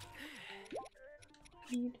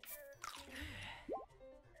 Eat.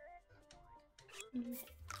 Eat.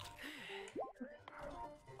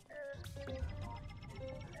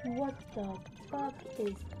 What the fuck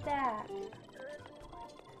is that?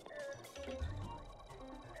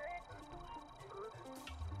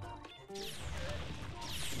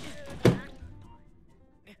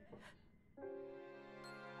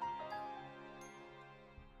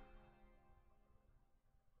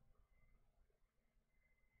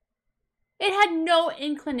 It had no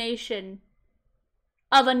inclination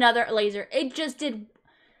of another laser. It just did.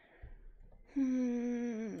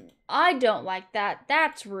 I don't like that.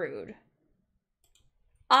 That's rude.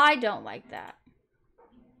 I don't like that.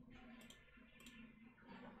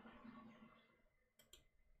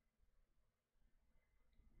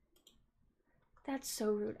 That's so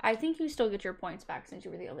rude. I think you still get your points back since you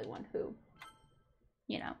were the only one who,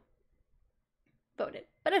 you know, voted.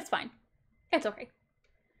 But it's fine. It's okay.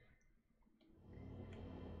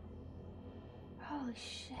 Holy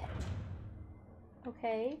shit.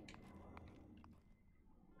 Okay.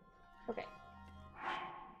 Okay.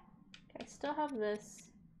 I still have this.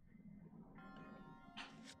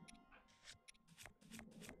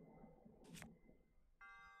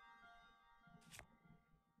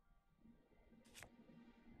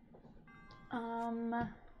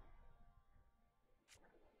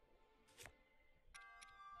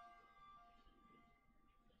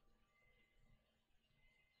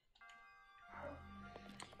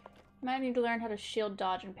 Might need to learn how to shield,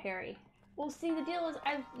 dodge, and parry. Well, see, the deal is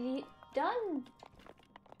I've done.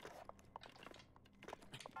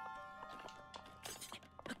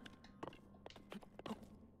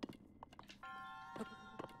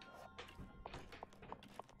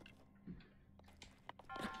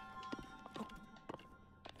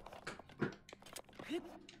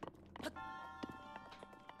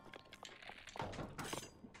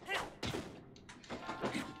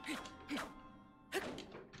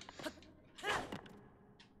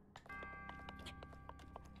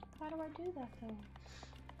 How do I do that though?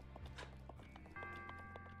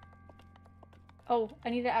 Oh, I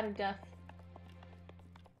need to add a death.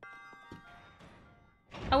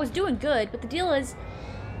 I was doing good, but the deal is,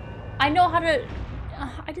 I know how to.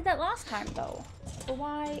 I did that last time though. So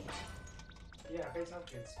why? Yeah, face off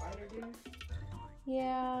against Spider Dude.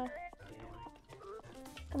 Yeah.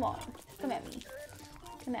 Come on, come at me.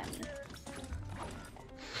 Come at me.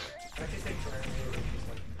 I just think forever. Just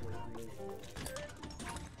like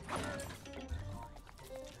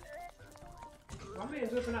my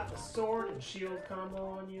man's whipping out the sword and shield combo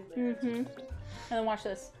on you. Mm-hmm. And then watch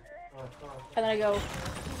this. Oh. And then I go,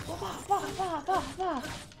 bah, bah, bah, bah, bah.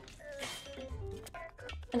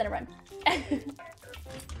 And then I run.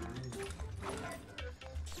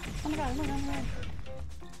 Oh my god, oh my god, oh my god.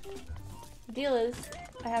 The deal is,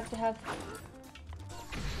 I have to have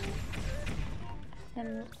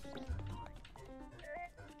him.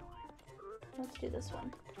 Let's do this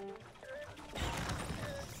one.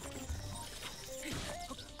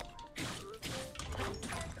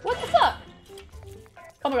 fuck?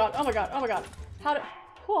 Oh my god, oh my god, oh my god. How to...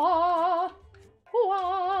 Hua,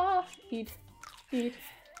 hua. Eat, eat,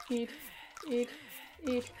 eat, eat,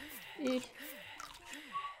 eat, eat.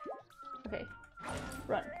 Okay,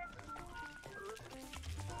 run.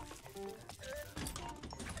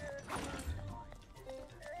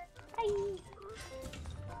 Hi.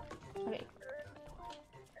 Okay.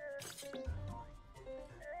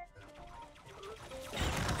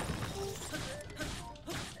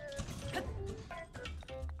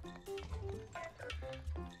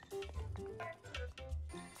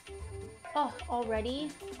 Oh, already?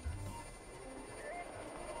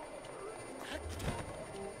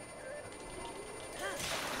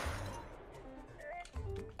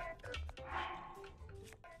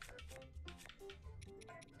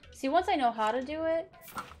 See, once I know how to do it...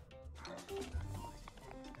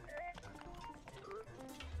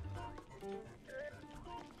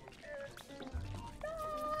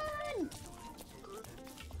 Run!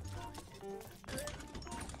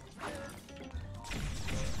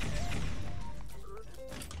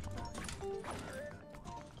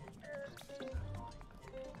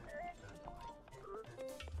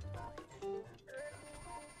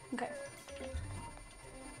 Okay.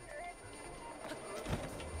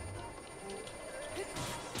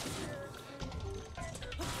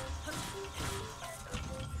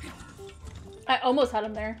 I almost had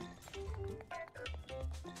him there.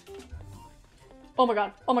 Oh my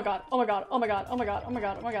god, oh my god, oh my god, oh my god, oh my god, oh my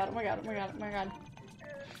god, oh my god, oh my god, oh my god, oh my god.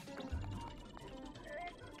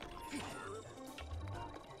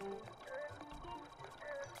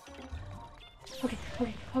 Okay,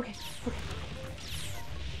 okay, okay, okay.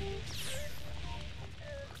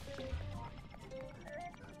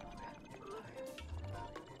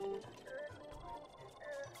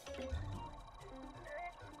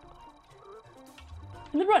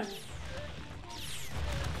 And then run!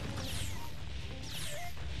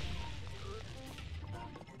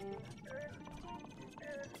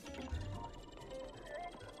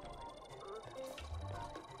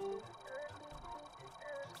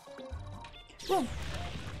 Run!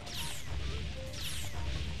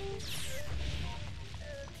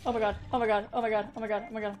 Oh my god, oh my god, oh my god, oh my god,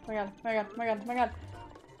 oh my god, oh my god, oh my god, oh my god, oh my god.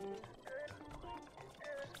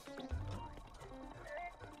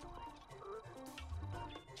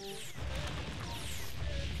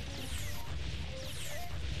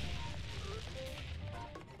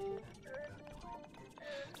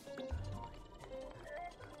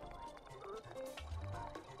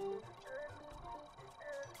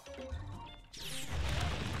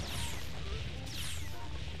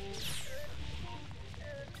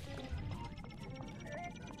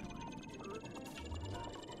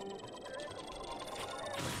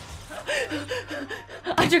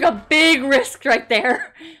 I took a big risk right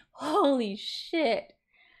there. Holy shit.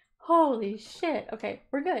 Holy shit. Okay,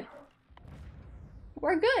 we're good.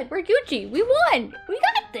 We're good. We're Gucci. We won. We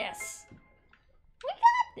got this. We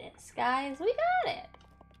got this, guys. We got it.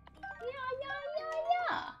 Yeah, yeah, yeah,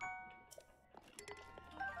 yeah.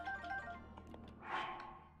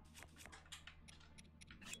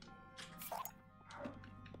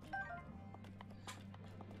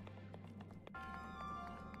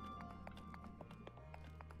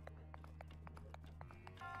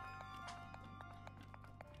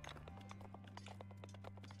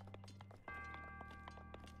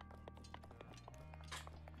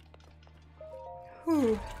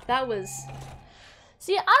 Whew, that was...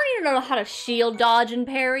 See, I don't even know how to shield dodge and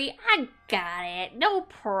parry. I got it. No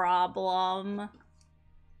problem.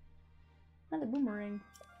 Another boomerang.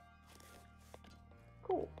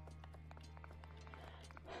 Cool.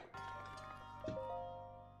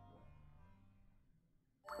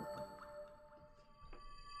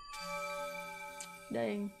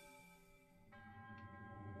 Dang.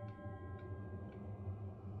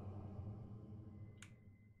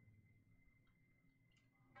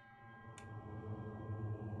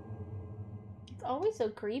 It's always so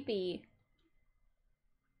creepy.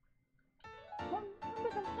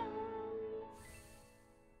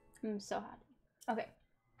 I'm so happy. Okay.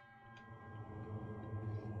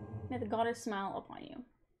 May the goddess smile upon you.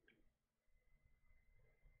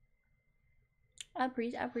 I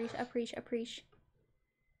preach, I preach, I preach, I preach.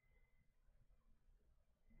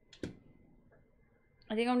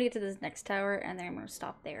 I think I'm gonna get to this next tower and then I'm gonna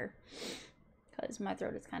stop there. Because my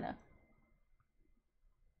throat is kind of...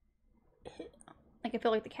 like I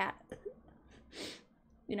feel like the cat.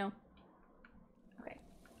 You know? Okay.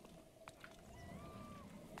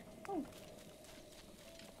 Oh.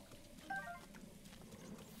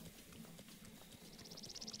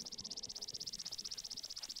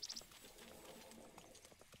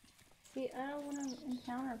 See, I don't want to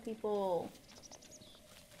encounter people.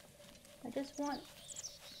 I just want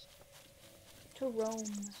to roam.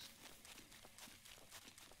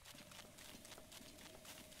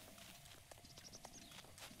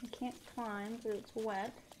 I can't climb because it's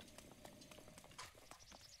wet.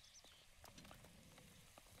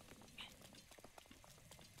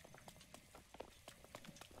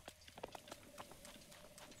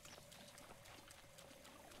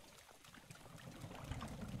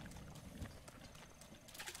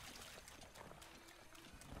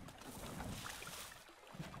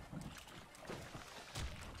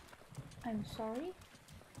 I'm sorry?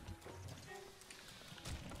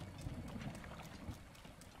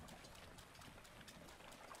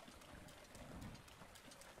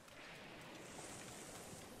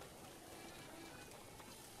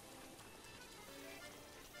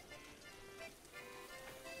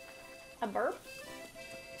 A burp?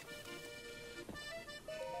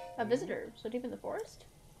 A visitor, so deep in the forest?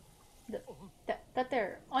 That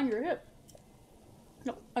there, on your hip.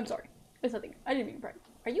 No, I'm sorry. It's nothing. I didn't mean to pry.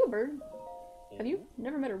 Are you a bird? Have you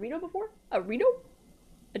never met a Rito before? A Rito?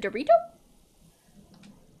 A Dorito?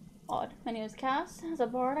 Odd. My name is Cass. As a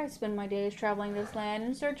bard, I spend my days traveling this land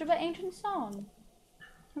in search of an ancient song.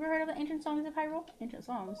 Have you heard of the ancient songs of Hyrule? Ancient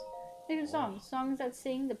songs. Ancient songs. Songs that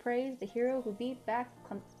sing the praise of the hero who beat back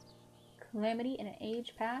calamity in an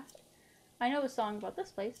age past. I know a song about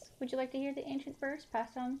this place. Would you like to hear the ancient verse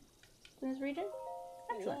passed on in this region?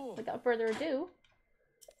 Excellent. Without further ado,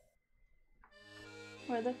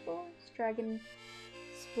 where the forest dragon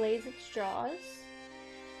displays its jaws,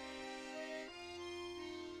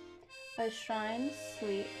 a shrine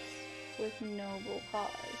sleeps with noble cause.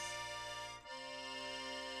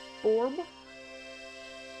 Orb?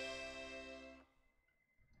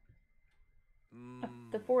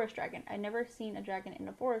 The forest dragon. I've never seen a dragon in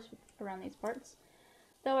a forest around these parts.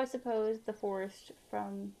 Though I suppose the forest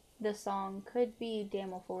from this song could be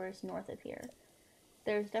Damel Forest north of here.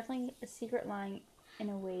 There's definitely a secret lying in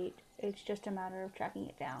a wait. It's just a matter of tracking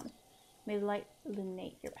it down. May the light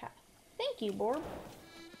illuminate your path. Thank you, Borb.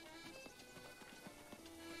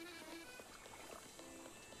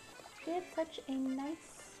 She had such a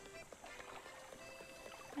nice...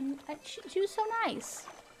 she was so nice.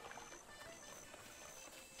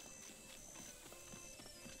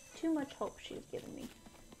 Too much hope she's given me.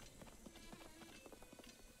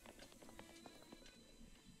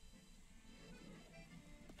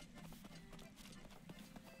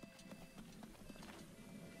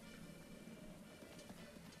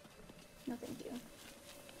 No, thank you.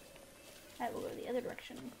 I will go the other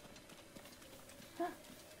direction. Huh.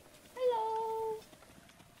 Hello!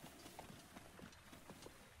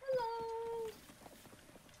 Hello!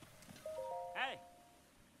 Hey!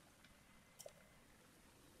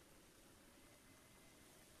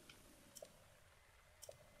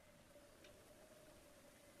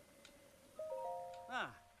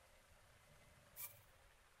 Ah.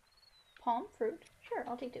 Palm fruit? Sure,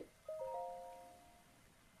 I'll take two.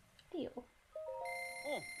 Deal.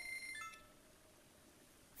 Oh.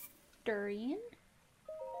 Durian?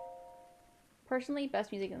 Personally,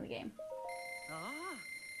 best music in the game. Ah.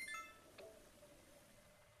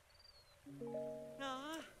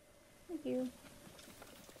 Ah. Thank you.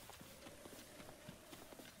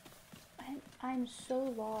 I'm so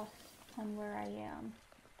lost on where I am.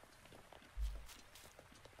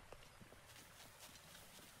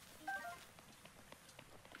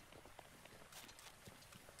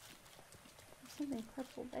 There's something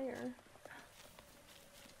purple there.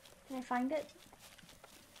 Did I find it?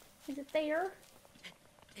 Is it there?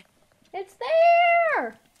 It's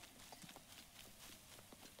there!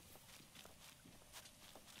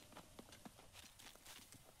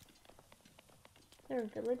 Is there a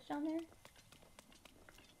village down there?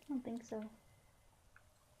 I don't think so.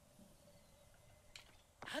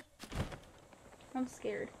 I'm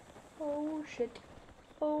scared. Oh shit.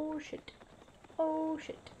 Oh shit. Oh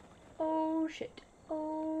shit. Oh shit.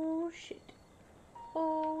 Oh shit.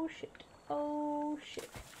 Oh shit. Oh shit.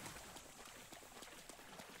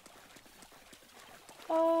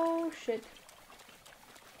 Oh shit.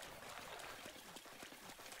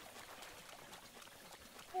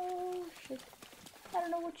 Oh shit. I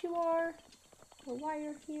don't know what you are or why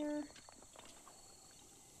you're here.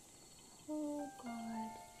 Oh god.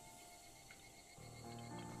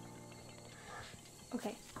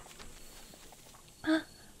 Okay.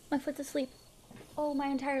 My foot's asleep. Oh, my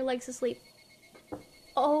entire leg's asleep.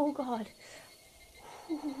 Oh god.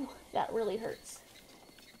 Whew, that really hurts.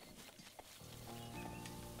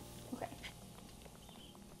 Okay.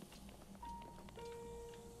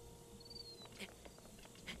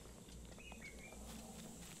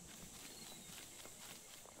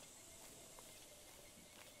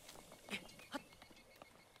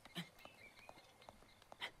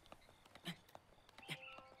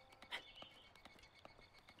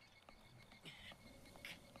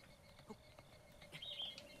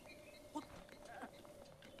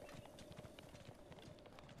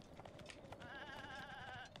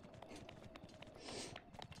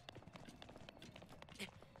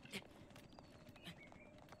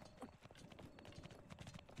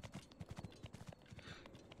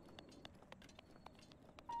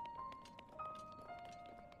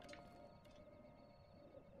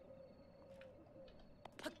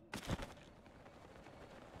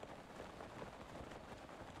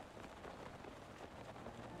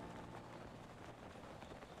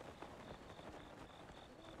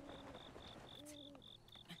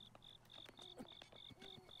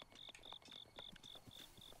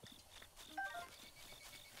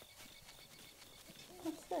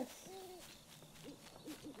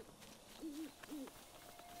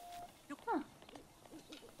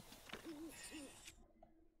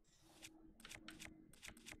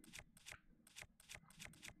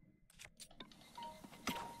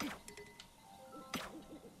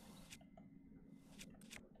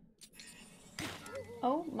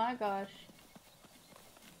 my gosh.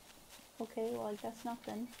 Okay, well I guess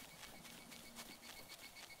nothing.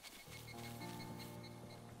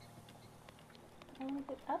 I want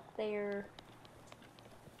to get up there.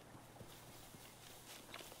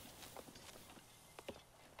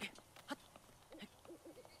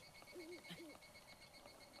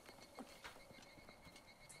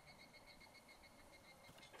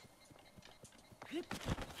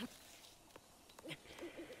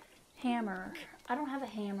 Hammer. I don't have a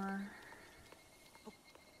hammer.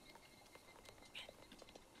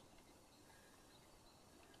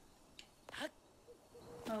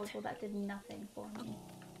 Oh, well that did nothing for me.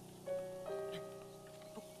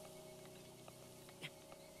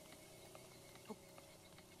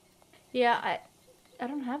 Yeah, I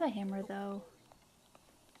don't have a hammer though.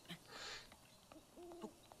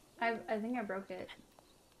 I think I broke it.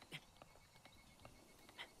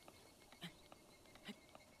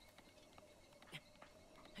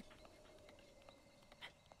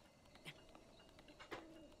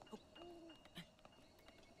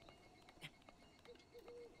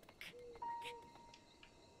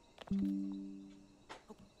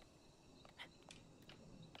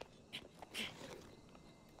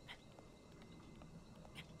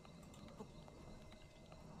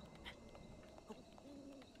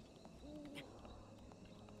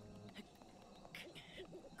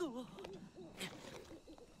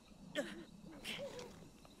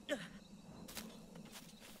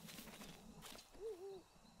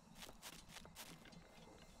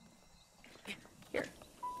 Here,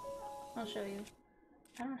 I'll show you.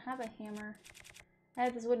 I don't have a hammer. I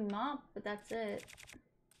have this wooden mop, but that's it.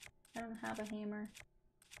 I don't have a hammer.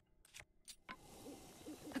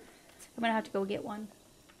 I'm gonna have to go get one.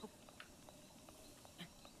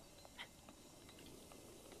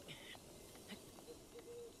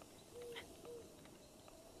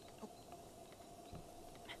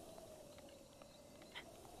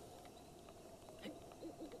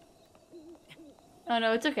 Oh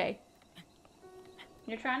no, it's okay.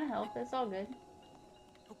 You're trying to help, it's all good.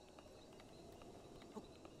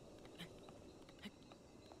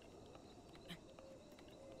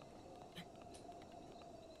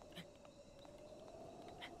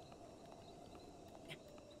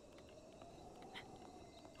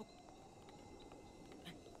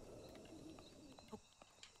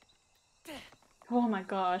 Oh my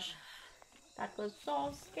gosh. That was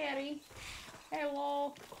so scary.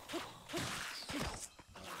 Hello.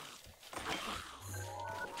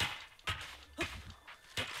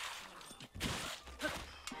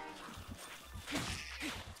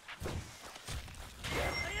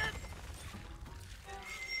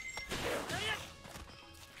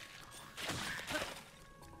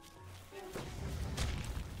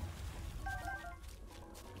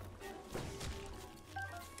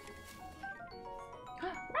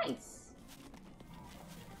 Nice.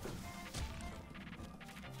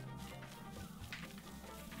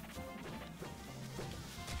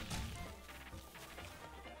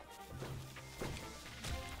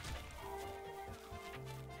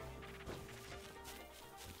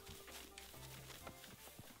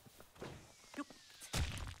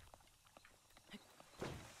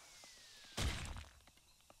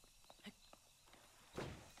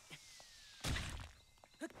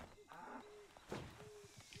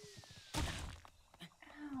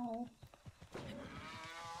 Ow.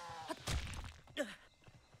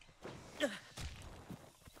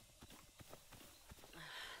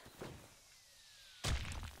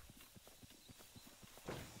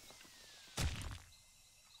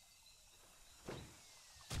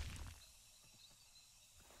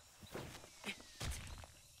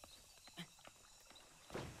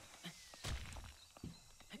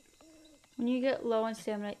 When you get low on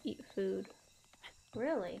stamina, eat food.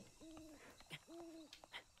 Really?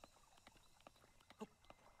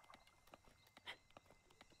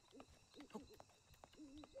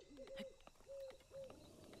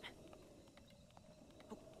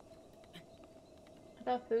 I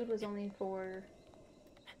thought food was only for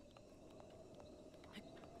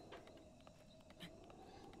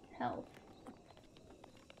health.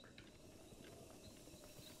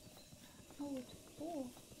 Oh, it's cool.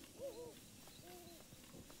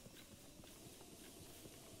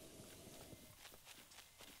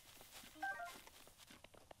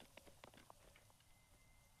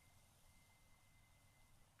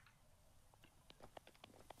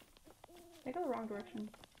 I go the wrong direction.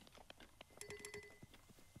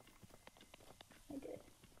 I did.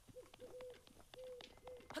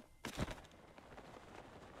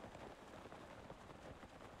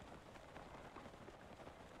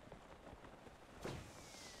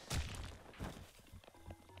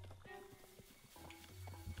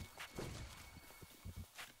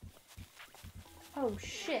 Oh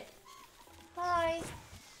shit. Hi.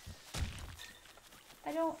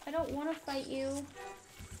 I don't want to fight you.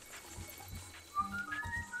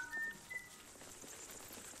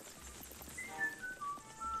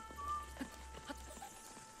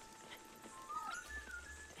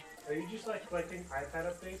 Are you just like collecting iPad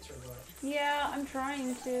updates or what? Yeah, I'm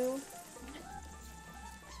trying to.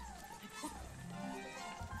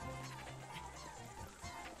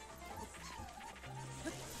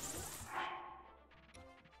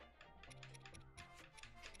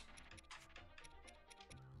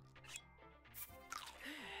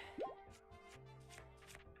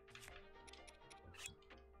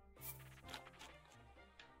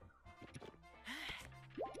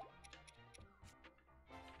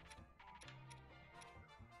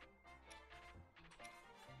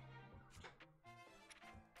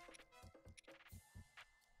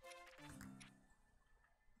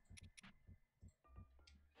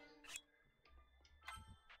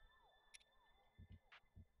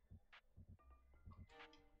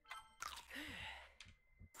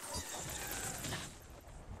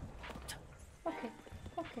 Okay,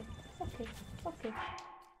 okay, okay, okay.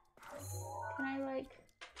 Can I like...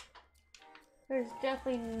 There's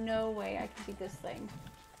definitely no way I can beat this thing.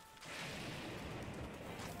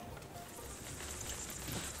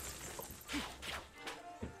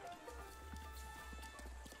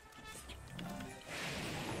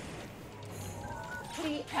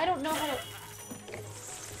 See, I don't know how to...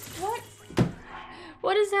 What?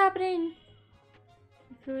 What is happening?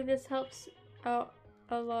 Ooh, this helps out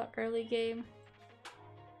a lot early game.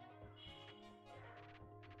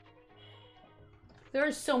 There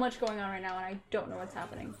is so much going on right now and I don't know what's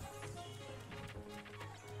happening.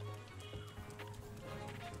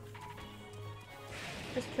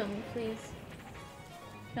 Just kill me, please.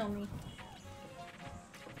 Kill me.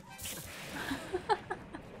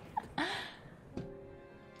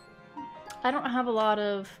 I don't have a lot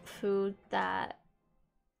of food that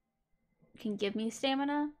can give me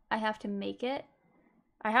stamina. I have to make it.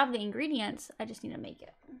 I have the ingredients, I just need to make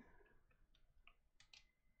it.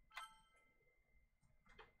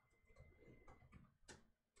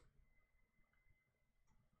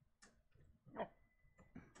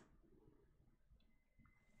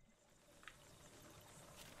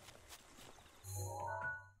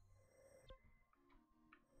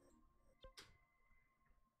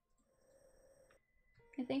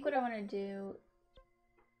 I think what I want to do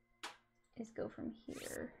is go from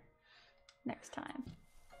here next time.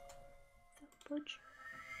 The butcher.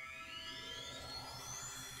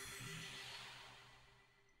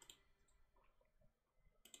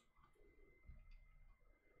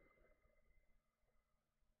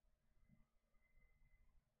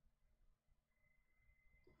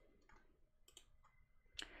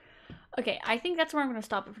 Okay, I think that's where I'm going to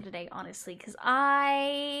stop it for today, honestly, because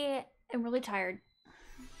I am really tired.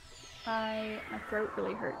 My throat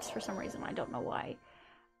really hurts for some reason. I don't know why.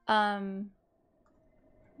 Go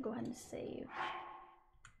ahead and save.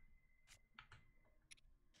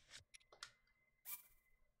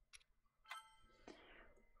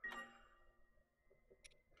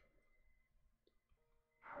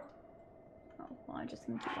 Oh, well, I'm just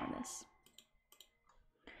going to keep on this.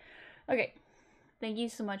 Okay. Thank you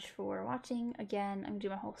so much for watching. Again, I'm going to do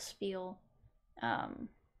my whole spiel.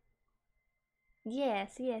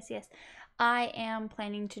 Yes. I am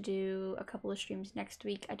planning to do a couple of streams next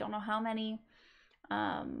week. I don't know how many.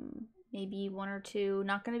 Maybe 1 or 2.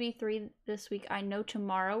 Not going to be 3 this week. I know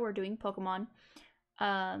tomorrow we're doing Pokemon.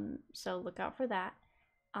 So look out for that.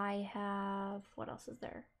 I have... What else is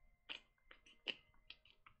there?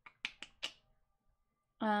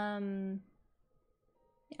 Yeah,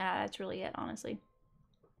 that's really it, honestly.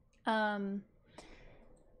 Pokemon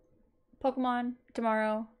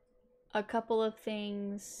tomorrow. A couple of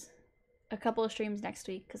things, a couple of streams next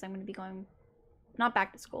week because I'm going to be going, not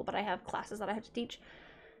back to school, but I have classes that I have to teach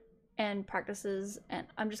and practices, and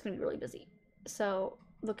I'm just going to be really busy. So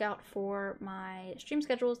look out for my stream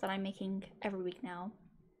schedules that I'm making every week now.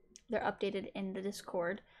 They're updated in the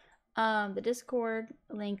Discord. The Discord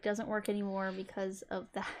link doesn't work anymore because of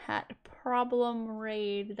that problem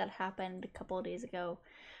raid that happened a couple of days ago.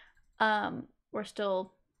 We're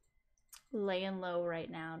still laying low right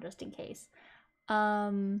now, just in case.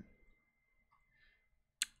 Other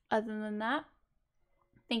than that,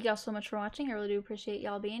 thank y'all so much for watching. I really do appreciate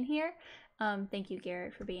y'all being here. Thank you,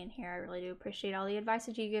 Garrett, for being here. I really do appreciate all the advice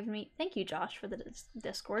that you give me. Thank you, Josh, for the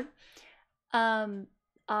Discord.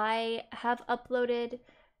 I have uploaded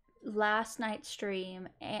last night's stream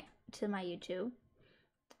to my YouTube.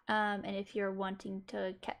 And if you're wanting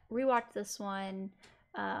to rewatch this one,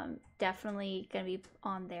 definitely gonna be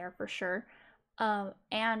on there for sure.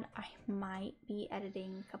 And I might be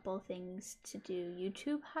editing a couple of things to do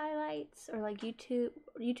YouTube highlights or like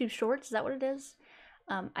YouTube shorts. Is that what it is?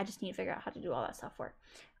 I just need to figure out how to do all that software.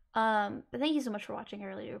 But thank you so much for watching. I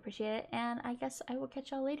really do appreciate it. And I guess I will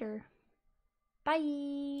catch y'all later.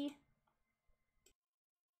 Bye.